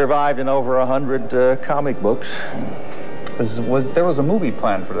survived in over 100 comic books. There was a movie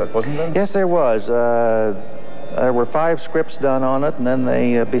planned for that, wasn't there? Yes, there was. There were 5 scripts done on it, and then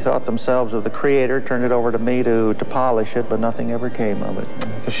they bethought themselves of the creator, turned it over to me to polish it, but nothing ever came of it.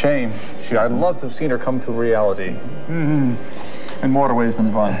 It's a shame. I'd love to have seen her come to reality. In more ways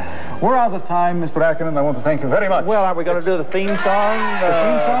than one. We're out of time, Mr. Ackerman. I want to thank you very much. Well, are we going to do the theme song? The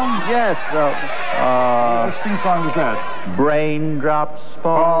theme song? Yes. Which theme song is that? Raindrops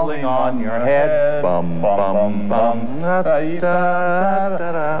falling on your head. Bum, bum, bum.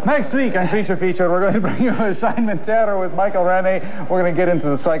 Next week on Creature Feature, we're going to bring you Assignment Terror with Michael Rene. We're going to get into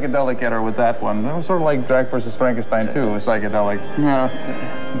the psychedelic era with that one. It was sort of like Drag vs. Frankenstein, too, a psychedelic. Yeah.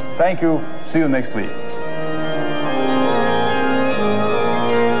 Thank you. See you next week.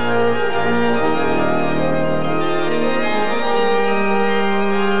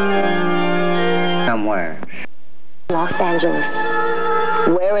 Los Angeles,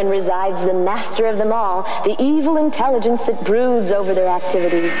 wherein resides the master of them all, the evil intelligence that broods over their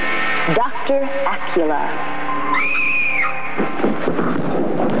activities, Dr. Acula.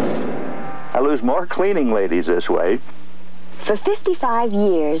 I lose more cleaning ladies this way. For 55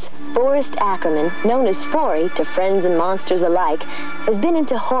 years, Forrest Ackerman, known as Forry to friends and monsters alike, has been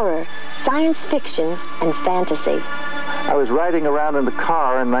into horror, science fiction, and fantasy. I was riding around in the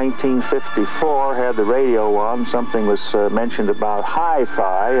car in 1954, had the radio on. Something was mentioned about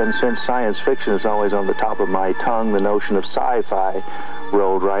hi-fi, and since science fiction is always on the top of my tongue, the notion of sci-fi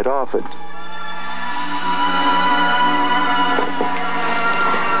rolled right off it.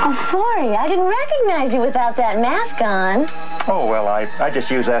 Oh, Forry, I didn't recognize you without that mask on. Oh, well, I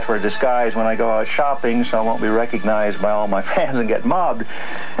just use that for a disguise when I go out shopping, so I won't be recognized by all my fans and get mobbed.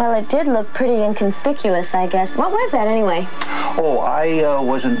 Well, it did look pretty inconspicuous, I guess. What was that, anyway? Oh, I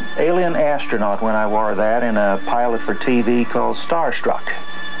was an alien astronaut when I wore that in a pilot for TV called Starstruck.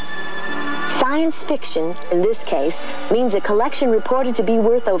 Science fiction, in this case, means a collection reported to be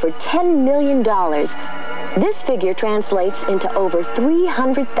worth over $10 million. This figure translates into over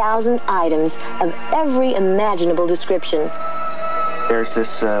 300,000 items of every imaginable description. There's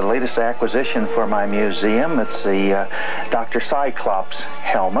this latest acquisition for my museum. It's the Dr. Cyclops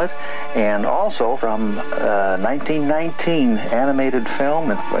helmet, and also from 1919 animated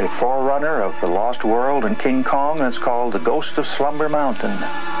film, a forerunner of The Lost World and King Kong, and it's called The Ghost of Slumber Mountain.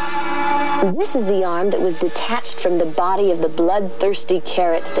 This is the arm that was detached from the body of the bloodthirsty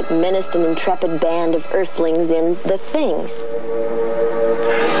carrot that menaced an intrepid band of earthlings in The Thing.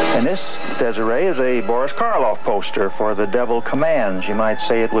 And this, Desiree, is a Boris Karloff poster for The Devil Commands. You might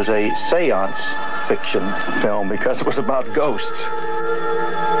say it was a seance fiction film because it was about ghosts.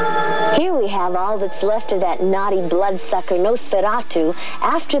 Here we have all that's left of that naughty bloodsucker Nosferatu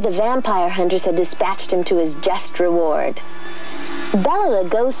after the vampire hunters had dispatched him to his just reward. Bela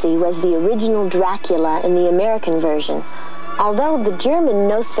Lugosi was the original Dracula in the American version, although the German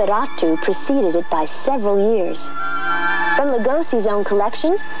Nosferatu preceded it by several years. From Lugosi's own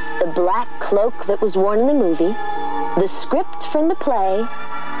collection, the black cloak that was worn in the movie, the script from the play,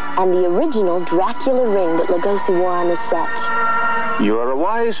 and the original Dracula ring that Lugosi wore on the set. You are a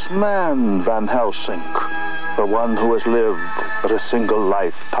wise man, Van Helsing, for one who has lived but a single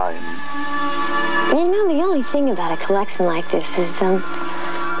lifetime. You know, the only thing about a collection like this is,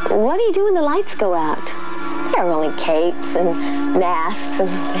 what do you do when the lights go out? There are only capes and masks and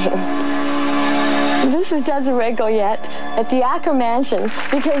things. This is Desiree Goyette at the Acker Mansion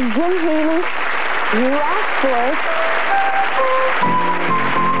because Jim Healy, you asked for it.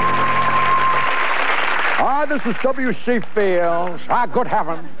 This is W.C. Fields. Good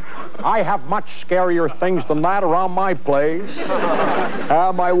heaven. I have much scarier things than that around my place.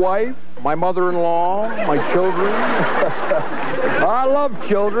 My wife, my mother-in-law, my children. I love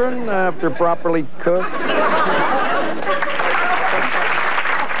children if they're properly cooked.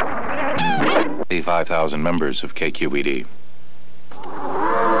 85,000 members of KQED.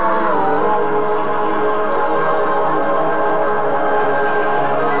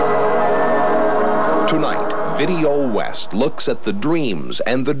 Tonight, Videowest looks at the dreams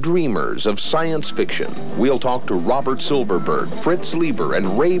and the dreamers of science fiction. We'll talk to Robert Silverberg, Fritz Lieber,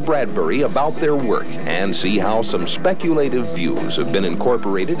 and Ray Bradbury about their work and see how some speculative views have been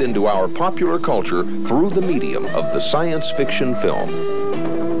incorporated into our popular culture through the medium of the science fiction film.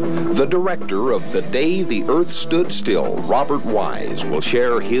 The director of The Day the Earth Stood Still, Robert Wise, will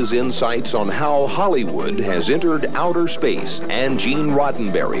share his insights on how Hollywood has entered outer space, and Gene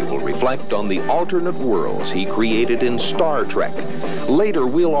Roddenberry will reflect on the alternate worlds he created in Star Trek. Later,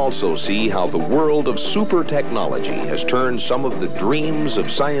 we'll also see how the world of super technology has turned some of the dreams of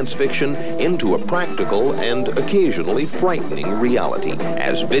science fiction into a practical and occasionally frightening reality,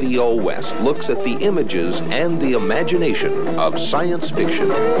 as Videowest looks at the images and the imagination of science fiction.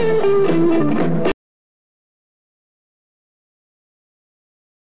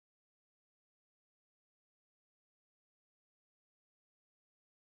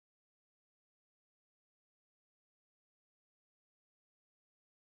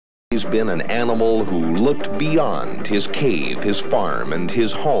 He's been an animal who looked beyond his cave, his farm, and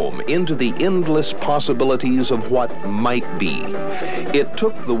his home into the endless possibilities of what might be. It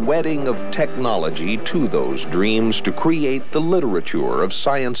took the wedding of technology to those dreams to create the literature of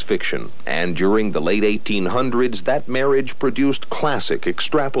science fiction, and during the late 1800s, that marriage produced classic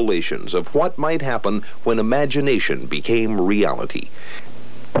extrapolations of what might happen when imagination became reality.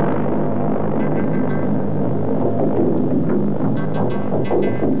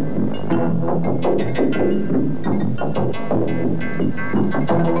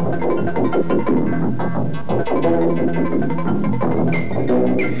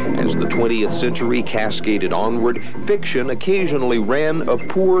 As the 20th century cascaded onward, fiction occasionally ran a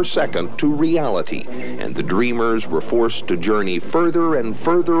poor second to reality, and the dreamers were forced to journey further and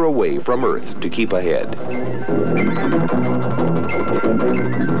further away from Earth to keep ahead.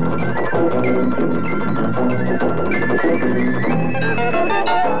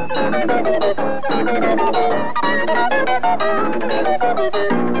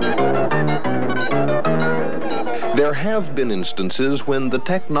 There have been instances when the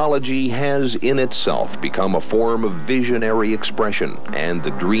technology has in itself become a form of visionary expression, and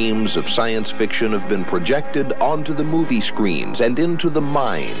the dreams of science fiction have been projected onto the movie screens and into the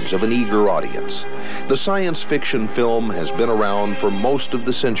minds of an eager audience. The science fiction film has been around for most of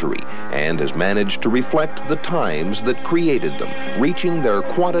the century and has managed to reflect the times that created them, reaching their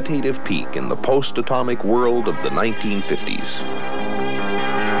quantitative peak in the post-atomic world of the 1950s.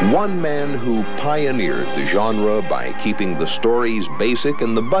 One man who pioneered the genre by keeping the stories basic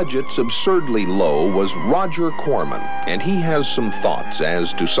and the budgets absurdly low was Roger Corman, and he has some thoughts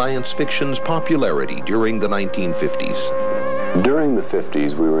as to science fiction's popularity during the 1950s. During the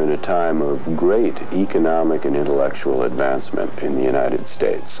 50s, we were in a time of great economic and intellectual advancement in the United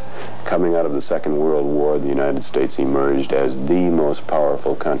States. Coming out of the Second World War, the United States emerged as the most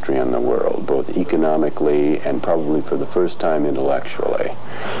powerful country in the world, both economically and probably for the first time intellectually.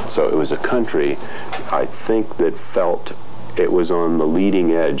 So it was a country, I think, that felt it was on the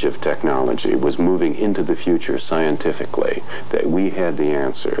leading edge of technology, was moving into the future scientifically, that we had the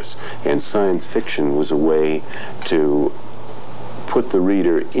answers. And science fiction was a way to put the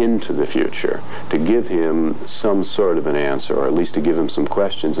reader into the future, to give him some sort of an answer, or at least to give him some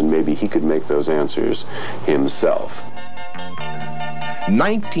questions, and maybe he could make those answers himself.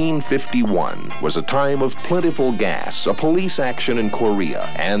 1951 was a time of plentiful gas, a police action in Korea,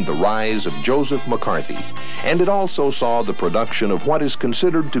 and the rise of Joseph McCarthy. And it also saw the production of what is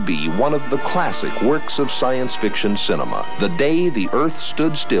considered to be one of the classic works of science fiction cinema, The Day the Earth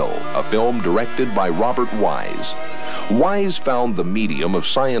Stood Still, a film directed by Robert Wise. Wise found the medium of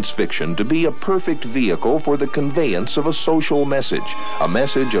science fiction to be a perfect vehicle for the conveyance of a social message, a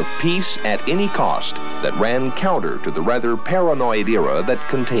message of peace at any cost that ran counter to the rather paranoid era that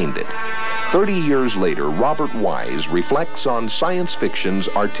contained it. 30 years later, Robert Wise reflects on science fiction's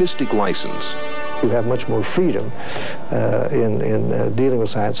artistic license. You have much more freedom in dealing with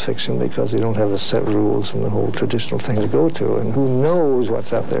science fiction because you don't have the set rules and the whole traditional thing to go to. And who knows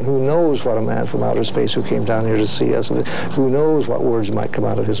what's up there? And who knows what a man from outer space who came down here to see us? And who knows what words might come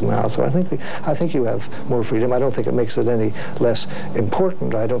out of his mouth? So I think you have more freedom. I don't think it makes it any less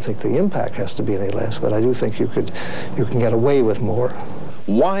important. I don't think the impact has to be any less. But I do think you can get away with more.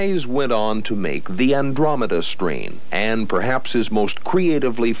 Wise went on to make The Andromeda Strain, and perhaps his most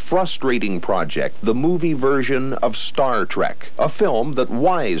creatively frustrating project, the movie version of Star Trek, a film that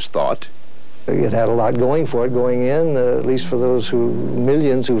Wise thought it had a lot going for it going in, at least for those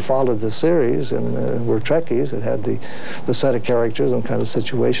millions who followed the series and were Trekkies. It had the set of characters and kind of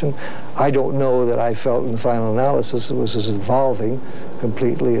situation. I don't know that I felt in the final analysis it was as evolving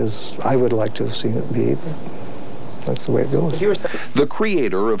completely as I would like to have seen it be. That's the way it goes. The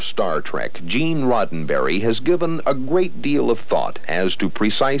creator of Star Trek, Gene Roddenberry, has given a great deal of thought as to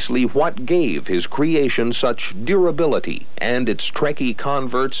precisely what gave his creation such durability and its Trekkie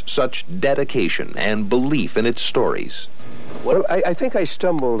converts such dedication and belief in its stories. Well, I think I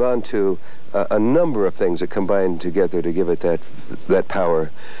stumbled onto a number of things that combined together to give it that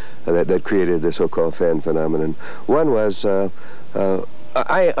power that created the so-called fan phenomenon. One was I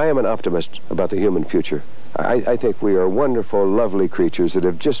am an optimist about the human future. I think we are wonderful, lovely creatures that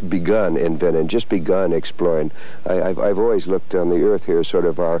have just begun inventing, just begun exploring. I've always looked on the Earth here as sort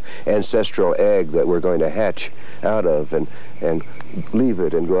of our ancestral egg that we're going to hatch out of and leave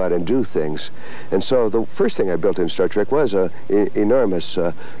it and go out and do things. And so the first thing I built in Star Trek was an enormous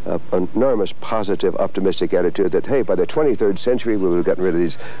positive, optimistic attitude that, hey, by the 23rd century we would have gotten rid of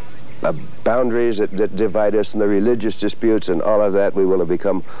these boundaries that divide us and the religious disputes and all of that. We will have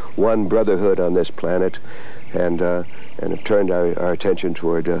become one brotherhood on this planet and have turned our attention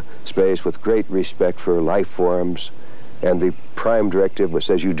toward space with great respect for life forms. And the prime directive which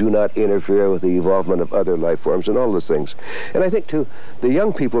says you do not interfere with the evolvement of other life forms and all those things. And I think to the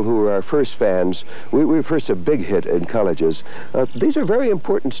young people who were our first fans, we were first a big hit in colleges. These are very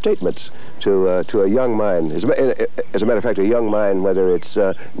important statements to a young mind. As a matter of fact, a young mind, whether it's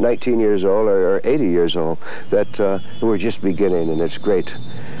 19 years old or 80 years old, that we're just beginning, and it's great.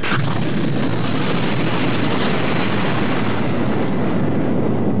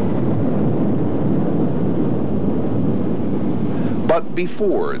 But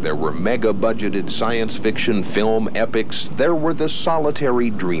before there were mega-budgeted science fiction film epics, there were the solitary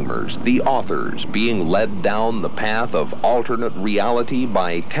dreamers, the authors, being led down the path of alternate reality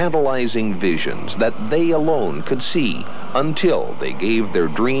by tantalizing visions that they alone could see until they gave their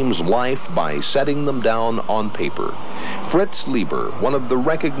dreams life by setting them down on paper. Fritz Lieber, one of the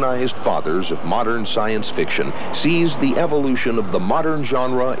recognized fathers of modern science fiction, sees the evolution of the modern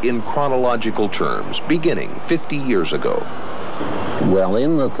genre in chronological terms, beginning 50 years ago. Well,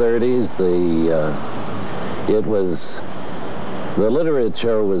 in the 30s, the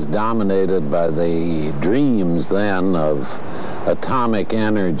literature was dominated by the dreams then of atomic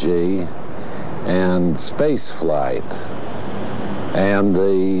energy and space flight and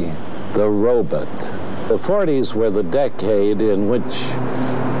the robot. The 40s were the decade in which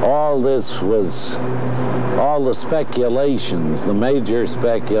all the speculations, the major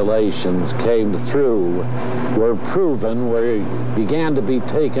speculations came through, were proven, began to be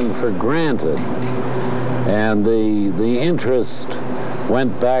taken for granted. And the interest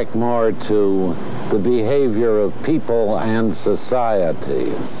went back more to the behavior of people and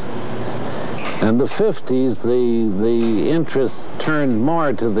societies. In the 50s, the interest turned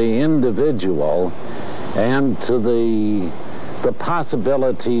more to the individual and to the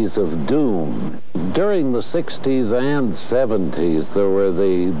possibilities of doom. During the 60s and 70s, there were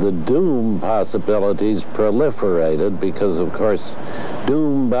the doom possibilities proliferated because, of course,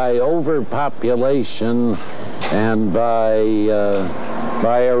 doom by overpopulation and by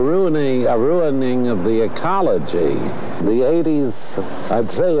a ruining of the ecology. The 80s, I'd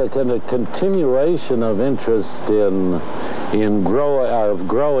say, a kind of continuation of interest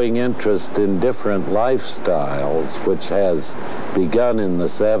growing interest in different lifestyles, which has begun in the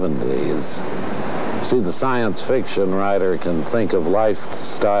 70s. See, the science fiction writer can think of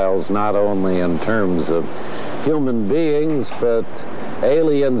lifestyles not only in terms of human beings, but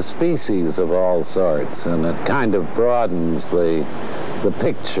alien species of all sorts, and it kind of broadens the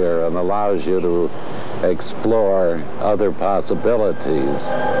picture and allows you to explore other possibilities.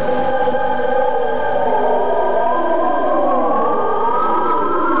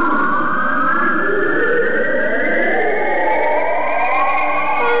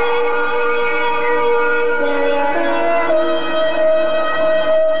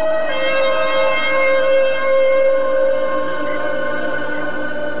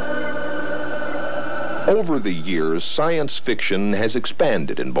 Over the years, science fiction has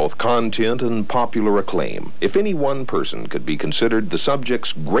expanded in both content and popular acclaim. If any one person could be considered the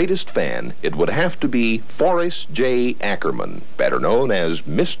subject's greatest fan, it would have to be Forrest J Ackerman, better known as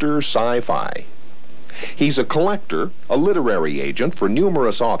Mr. Sci-Fi. He's a collector, a literary agent for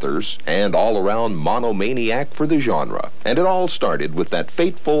numerous authors, and all-around monomaniac for the genre. And it all started with that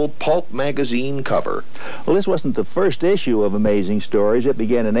fateful pulp magazine cover. Well, this wasn't the first issue of Amazing Stories. It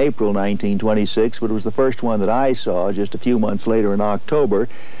began in April 1926, but it was the first one that I saw just a few months later in October.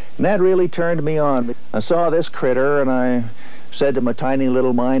 And that really turned me on. I saw this critter, and I said to my tiny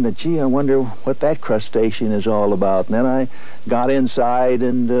little mind that, gee, I wonder what that crustacean is all about. And then I got inside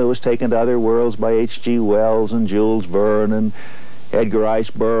and was taken to other worlds by H.G. Wells and Jules Verne and Edgar Rice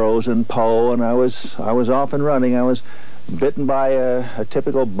Burroughs and Poe, and I was off and running. I was bitten by a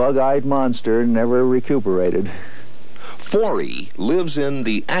typical bug-eyed monster and never recuperated. Forey lives in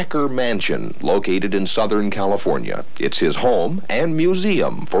the Acker Mansion, located in Southern California. It's his home and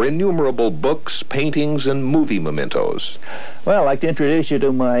museum for innumerable books, paintings, and movie mementos. Well, I'd like to introduce you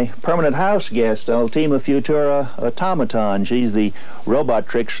to my permanent house guest, Ultima Futura Automaton. She's the robot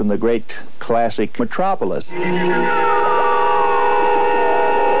tricks from the great classic Metropolis.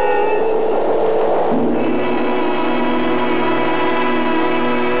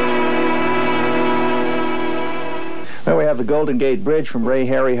 Well, we have the Golden Gate Bridge from Ray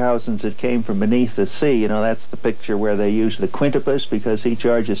Harryhausen's It Came From Beneath the Sea. You know, that's the picture where they use the quintupus because he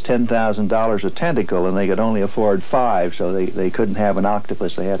charges $10,000 a tentacle and they could only afford 5, so they couldn't have an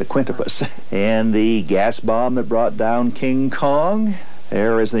octopus, they had a quintupus. And the gas bomb that brought down King Kong.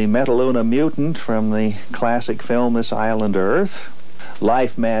 There is the Metaluna mutant from the classic film This Island Earth.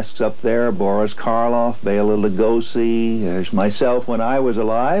 Life masks up there, Boris Karloff, Bela Lugosi. There's myself when I was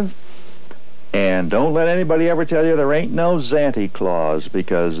alive. And don't let anybody ever tell you there ain't no Zanty Claus,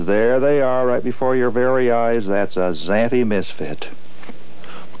 because there they are right before your very eyes. That's a Zanty misfit.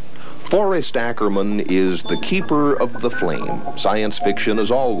 Forrest Ackerman is the keeper of the flame. Science fiction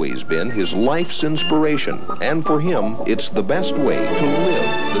has always been his life's inspiration, and for him, it's the best way to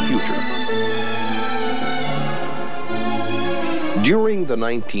live the future. During the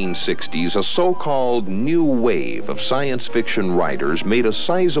 1960s, a so-called new wave of science fiction writers made a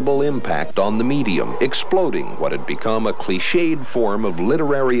sizable impact on the medium, exploding what had become a cliched form of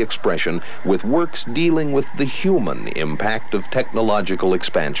literary expression with works dealing with the human impact of technological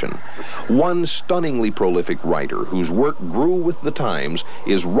expansion. One stunningly prolific writer whose work grew with the times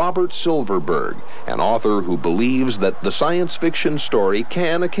is Robert Silverberg, an author who believes that the science fiction story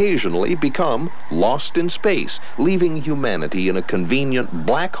can occasionally become lost in space, leaving humanity in a convenient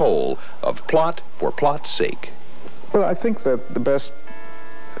black hole of plot for plot's sake. Well, I think that the best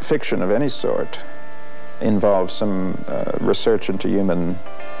fiction of any sort involves some research into human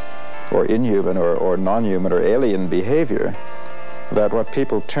or inhuman or non-human or alien behavior. That what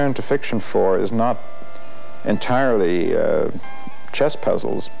people turn to fiction for is not entirely chess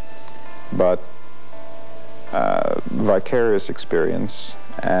puzzles, but vicarious experience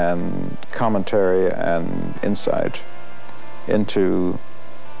and commentary and insight into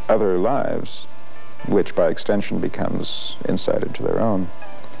other lives, which by extension becomes insight into their own.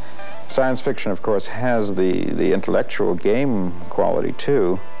 Science fiction, of course, has the intellectual game quality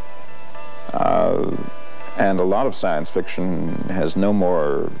too, and a lot of science fiction has no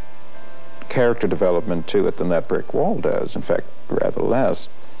more character development to it than that brick wall does, in fact, rather less.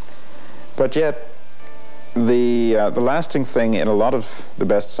 But yet, the lasting thing in a lot of the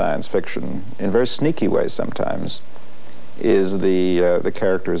best science fiction, in very sneaky ways sometimes, is the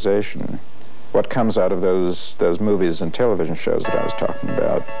characterization, what comes out of those movies and television shows that I was talking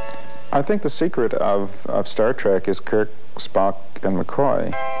about. I think the secret of Star Trek is Kirk, Spock, and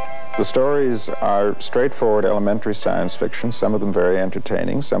McCoy. The stories are straightforward elementary science fiction, some of them very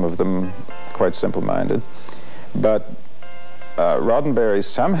entertaining, some of them quite simple-minded, but Roddenberry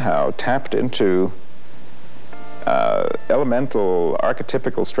somehow tapped into elemental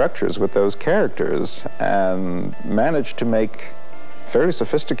archetypical structures with those characters and managed to make fairly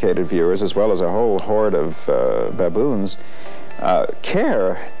sophisticated viewers, as well as a whole horde of baboons,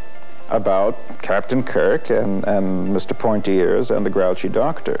 care about Captain Kirk and Mr. Pointy Ears and the Grouchy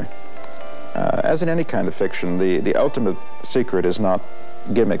Doctor. As in any kind of fiction, the ultimate secret is not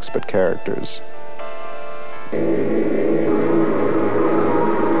gimmicks but characters.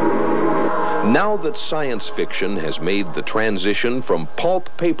 Now that science fiction has made the transition from pulp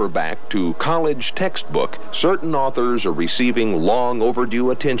paperback to college textbook, certain authors are receiving long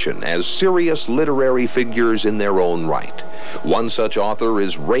overdue attention as serious literary figures in their own right. One such author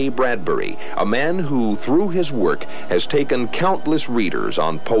is Ray Bradbury, a man who, through his work, has taken countless readers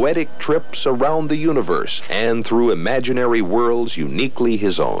on poetic trips around the universe and through imaginary worlds uniquely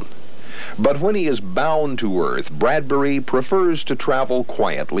his own. But when he is bound to Earth, Bradbury prefers to travel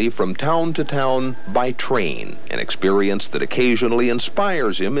quietly from town to town by train, an experience that occasionally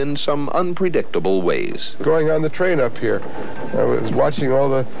inspires him in some unpredictable ways. Going on the train up here, I was watching all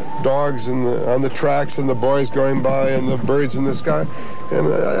the dogs on the tracks and the boys going by and the birds in the sky, and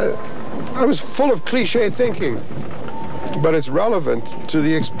I was full of cliche thinking. But it's relevant to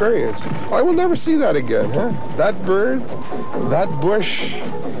the experience. I will never see that again, huh? That bird, that bush,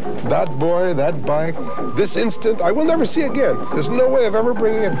 that boy, that bike, this instant, I will never see again. There's no way of ever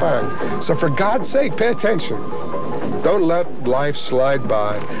bringing it back. So for God's sake, pay attention. Don't let life slide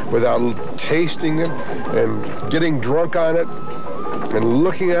by without tasting it and getting drunk on it and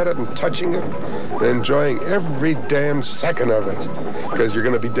looking at it and touching it and enjoying every damn second of it, because you're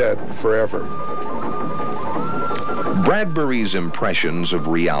going to be dead forever. Bradbury's impressions of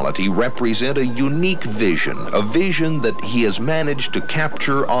reality represent a unique vision, a vision that he has managed to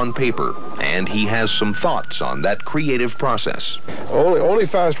capture on paper, and he has some thoughts on that creative process. Only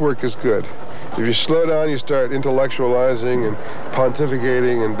fast work is good. If you slow down, you start intellectualizing and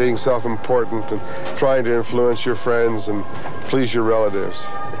pontificating and being self-important and trying to influence your friends and please your relatives.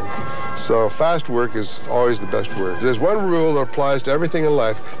 So fast work is always the best work. There's one rule that applies to everything in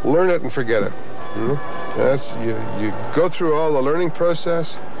life: learn it and forget it. You go through all the learning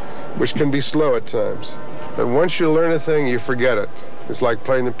process, which can be slow at times. But once you learn a thing, you forget it. It's like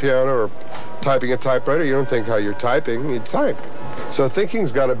playing the piano or typing a typewriter. You don't think how you're typing, you type. So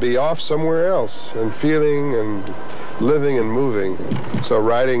thinking's got to be off somewhere else, and feeling and living and moving. So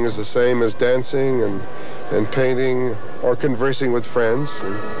writing is the same as dancing and painting or conversing with friends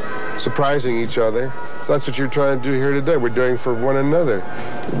and surprising each other. So that's what you're trying to do here today. We're doing for one another.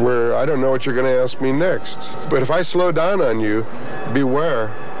 Where I don't know what you're going to ask me next. But if I slow down on you,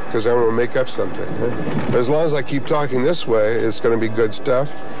 beware, because I'm going to make up something. But as long as I keep talking this way, it's going to be good stuff.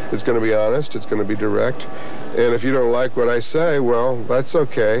 It's going to be honest. It's going to be direct. And if you don't like what I say, well, that's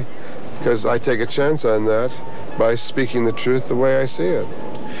okay, because I take a chance on that by speaking the truth the way I see it.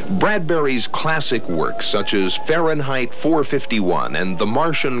 Bradbury's classic works, such as Fahrenheit 451 and The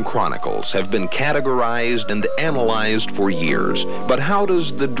Martian Chronicles, have been categorized and analyzed for years. But how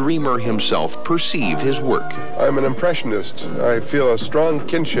does the dreamer himself perceive his work? I'm an impressionist. I feel a strong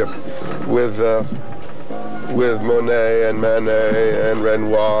kinship with Monet and Manet and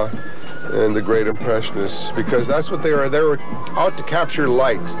Renoir and the great impressionists, because that's what they are. They were out to capture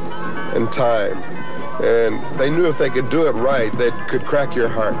light and time. And they knew if they could do it right, they could crack your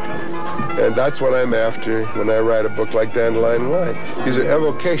heart. And that's what I'm after when I write a book like Dandelion Wine. These are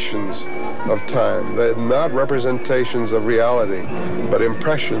evocations of time. They're not representations of reality, but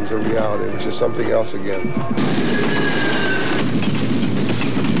impressions of reality, which is something else again.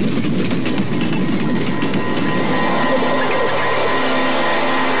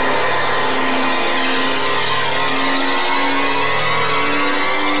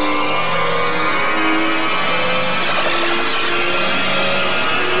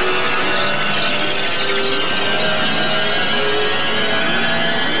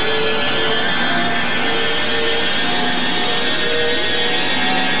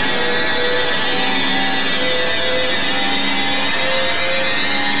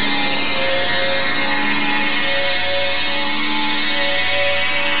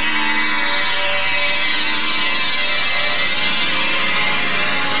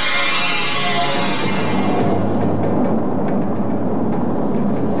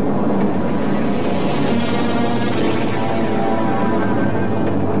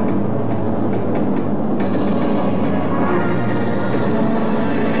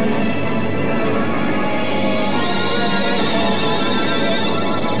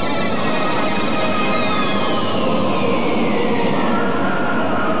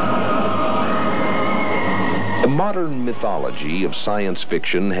 Modern mythology of science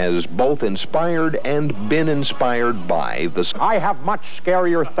fiction has both inspired and been inspired by the... I have much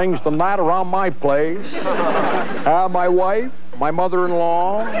scarier things than that around my place. My wife, my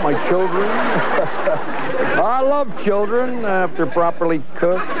mother-in-law, my children. I love children if they're properly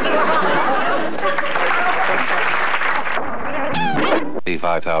cooked.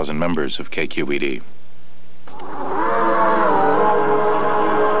 85,000 members of KQED.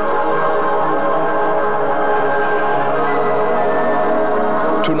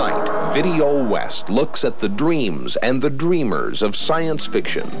 Tonight, Videowest looks at the dreams and the dreamers of science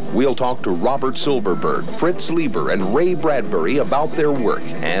fiction. We'll talk to Robert Silverberg, Fritz Lieber, and Ray Bradbury about their work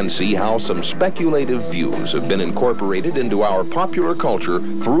and see how some speculative views have been incorporated into our popular culture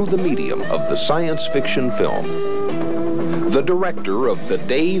through the medium of the science fiction film. The director of The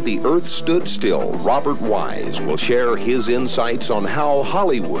Day the Earth Stood Still, Robert Wise, will share his insights on how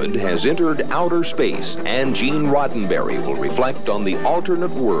Hollywood has entered outer space, and Gene Roddenberry will reflect on the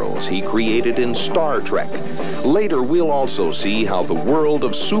alternate worlds he created in Star Trek. Later, we'll also see how the world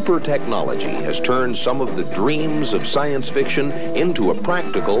of super technology has turned some of the dreams of science fiction into a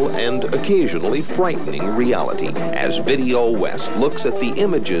practical and occasionally frightening reality, as Video West looks at the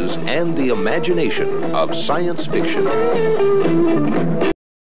images and the imagination of science fiction.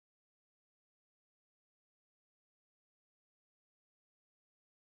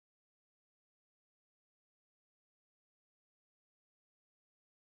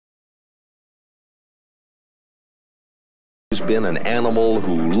 Been an animal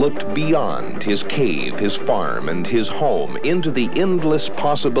who looked beyond his cave, his farm, and his home into the endless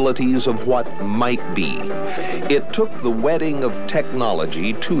possibilities of what might be. It took the wedding of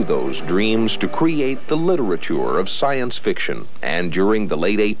technology to those dreams to create the literature of science fiction, and during the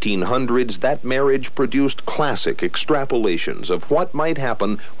late 1800s, that marriage produced classic extrapolations of what might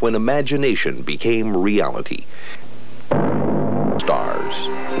happen when imagination became reality. Stars.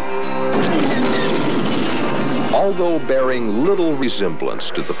 Although bearing little resemblance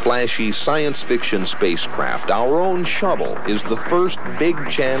to the flashy science fiction spacecraft, our own shuttle is the first big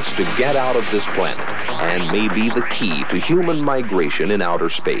chance to get out of this planet and may be the key to human migration in outer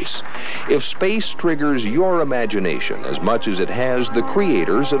space. If space triggers your imagination as much as it has the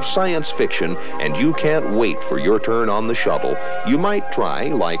creators of science fiction and you can't wait for your turn on the shuttle, you might try,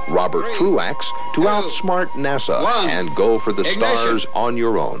 like Robert Truax, to outsmart NASA and go for the stars on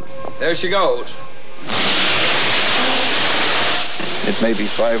your own. There she goes. It may be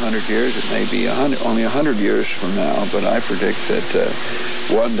 500 years, it may be only 100 years from now, but I predict that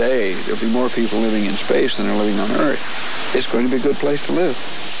one day there'll be more people living in space than are living on Earth. It's going to be a good place to live.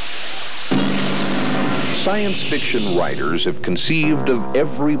 Science fiction writers have conceived of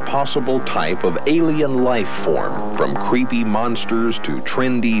every possible type of alien life form, from creepy monsters to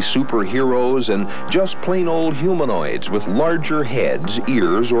trendy superheroes and just plain old humanoids with larger heads,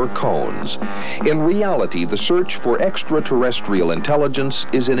 ears, or cones. In reality, the search for extraterrestrial intelligence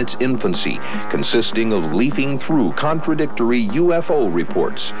is in its infancy, consisting of leafing through contradictory UFO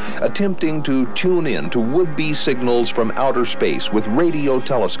reports, attempting to tune in to would-be signals from outer space with radio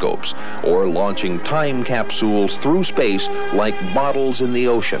telescopes, or launching time capsules through space like bottles in the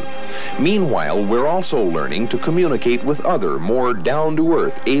ocean. Meanwhile, we're also learning to communicate with other, more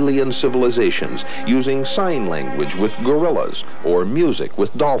down-to-earth alien civilizations using sign language with gorillas or music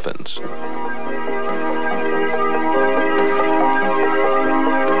with dolphins.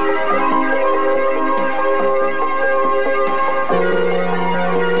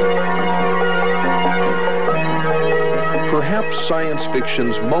 Perhaps science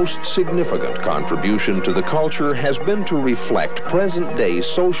fiction's most significant contribution to the culture has been to reflect present-day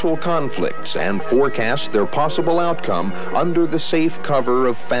social conflicts and forecast their possible outcome under the safe cover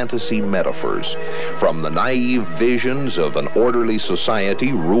of fantasy metaphors. From the naive visions of an orderly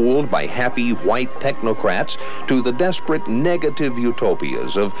society ruled by happy white technocrats to the desperate negative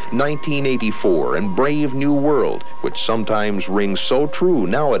utopias of 1984 and Brave New World, which sometimes rings so true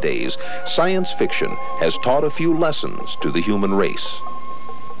nowadays, science fiction has taught a few lessons to the human race.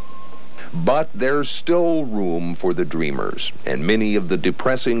 But there's still room for the dreamers, and many of the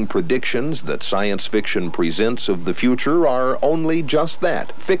depressing predictions that science fiction presents of the future are only just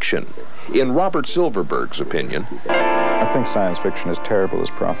that, fiction. In Robert Silverberg's opinion, I think science fiction is terrible as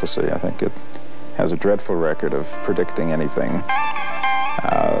prophecy. I think it has a dreadful record of predicting anything.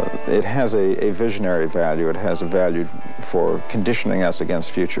 It has a visionary value. It has a value for conditioning us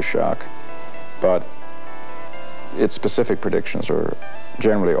against future shock. But its specific predictions are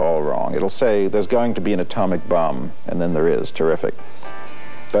generally all wrong. It'll say there's going to be an atomic bomb, and then there is. Terrific.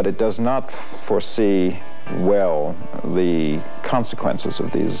 But it does not foresee well the consequences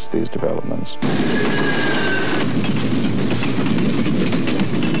of these developments.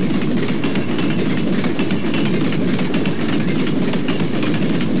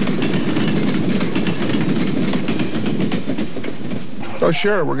 Oh,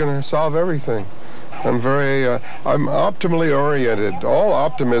 sure, we're going to solve everything. I'm optimally oriented. All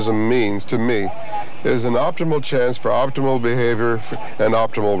optimism means to me is an optimal chance for optimal behavior and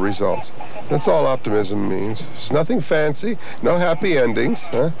optimal results. That's all optimism means. It's nothing fancy, no happy endings,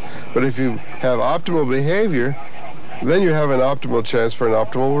 huh? But if you have optimal behavior, then you have an optimal chance for an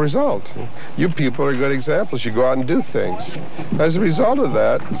optimal result. You people are good examples. You go out and do things. As a result of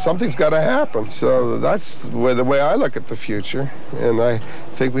that, something's got to happen. So that's the way I look at the future, and I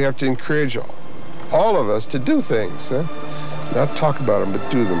think we have to encourage all of us to do things, huh? Not talk about them,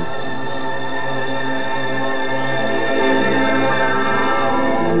 but do them.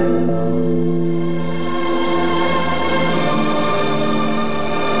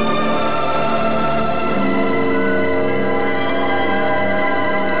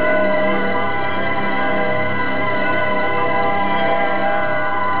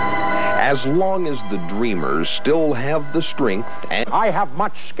 as long as the dreamers still have the strength and... I have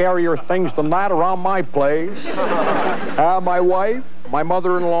much scarier things than that around my place. My wife, my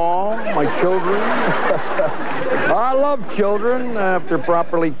mother-in-law, my children. I love children if they're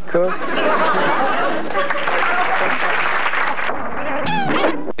properly cooked.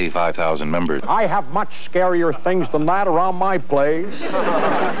 85,000 members. I have much scarier things than that around my place.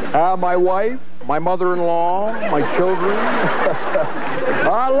 My wife, my mother-in-law, my children.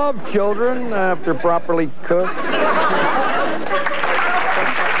 I love children if they're properly cooked.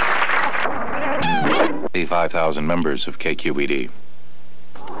 85,000 members of KQED.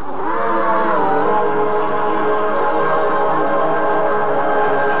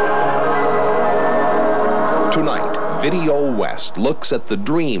 Tonight, Videowest looks at the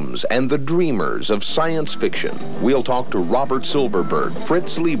dreams and the dreamers of science fiction. We'll talk to Robert Silverberg,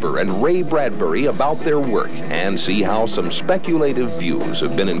 Fritz Lieber, and Ray Bradbury about their work and see how some speculative views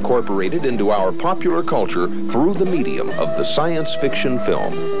have been incorporated into our popular culture through the medium of the science fiction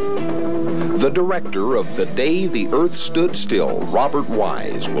film. The director of The Day the Earth Stood Still, Robert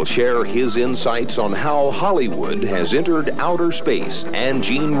Wise, will share his insights on how Hollywood has entered outer space, and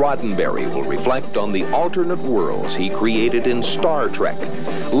Gene Roddenberry will reflect on the alternate worlds he created in Star Trek.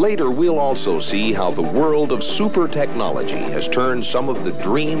 Later, we'll also see how the world of super technology has turned some of the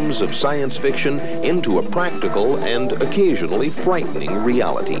dreams of science fiction into a practical and occasionally frightening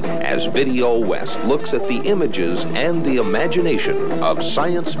reality, as Videowest looks at the images and the imagination of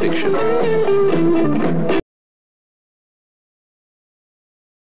science fiction.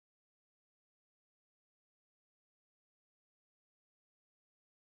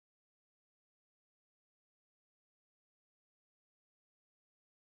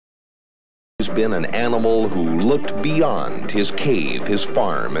 Has been an animal who looked beyond his cave, his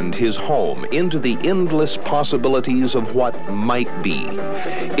farm, and his home into the endless possibilities of what might be.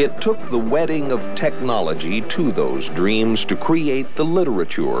 It took the wedding of technology to those dreams to create the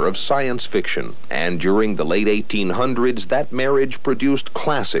literature of science fiction, and during the late 1800s, that marriage produced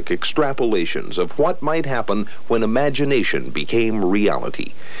classic extrapolations of what might happen when imagination became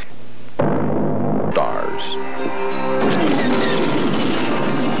reality. Stars.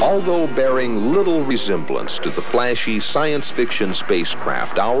 Although bearing little resemblance to the flashy science fiction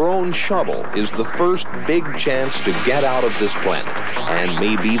spacecraft, our own shuttle is the first big chance to get out of this planet and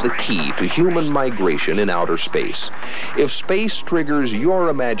may be the key to human migration in outer space. If space triggers your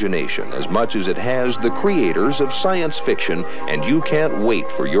imagination as much as it has the creators of science fiction and you can't wait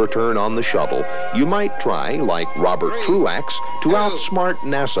for your turn on the shuttle, you might try, like Robert Truax, to outsmart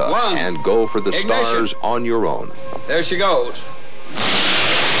NASA and go for the stars on your own. There she goes.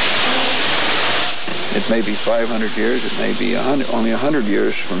 It may be 500 years, it may be only 100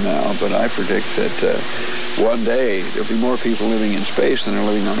 years from now, but I predict that one day there'll be more people living in space than are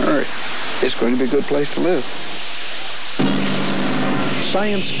living on Earth. It's going to be a good place to live.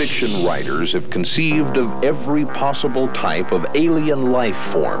 Science fiction writers have conceived of every possible type of alien life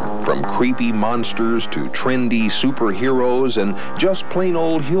form, from creepy monsters to trendy superheroes and just plain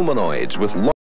old humanoids with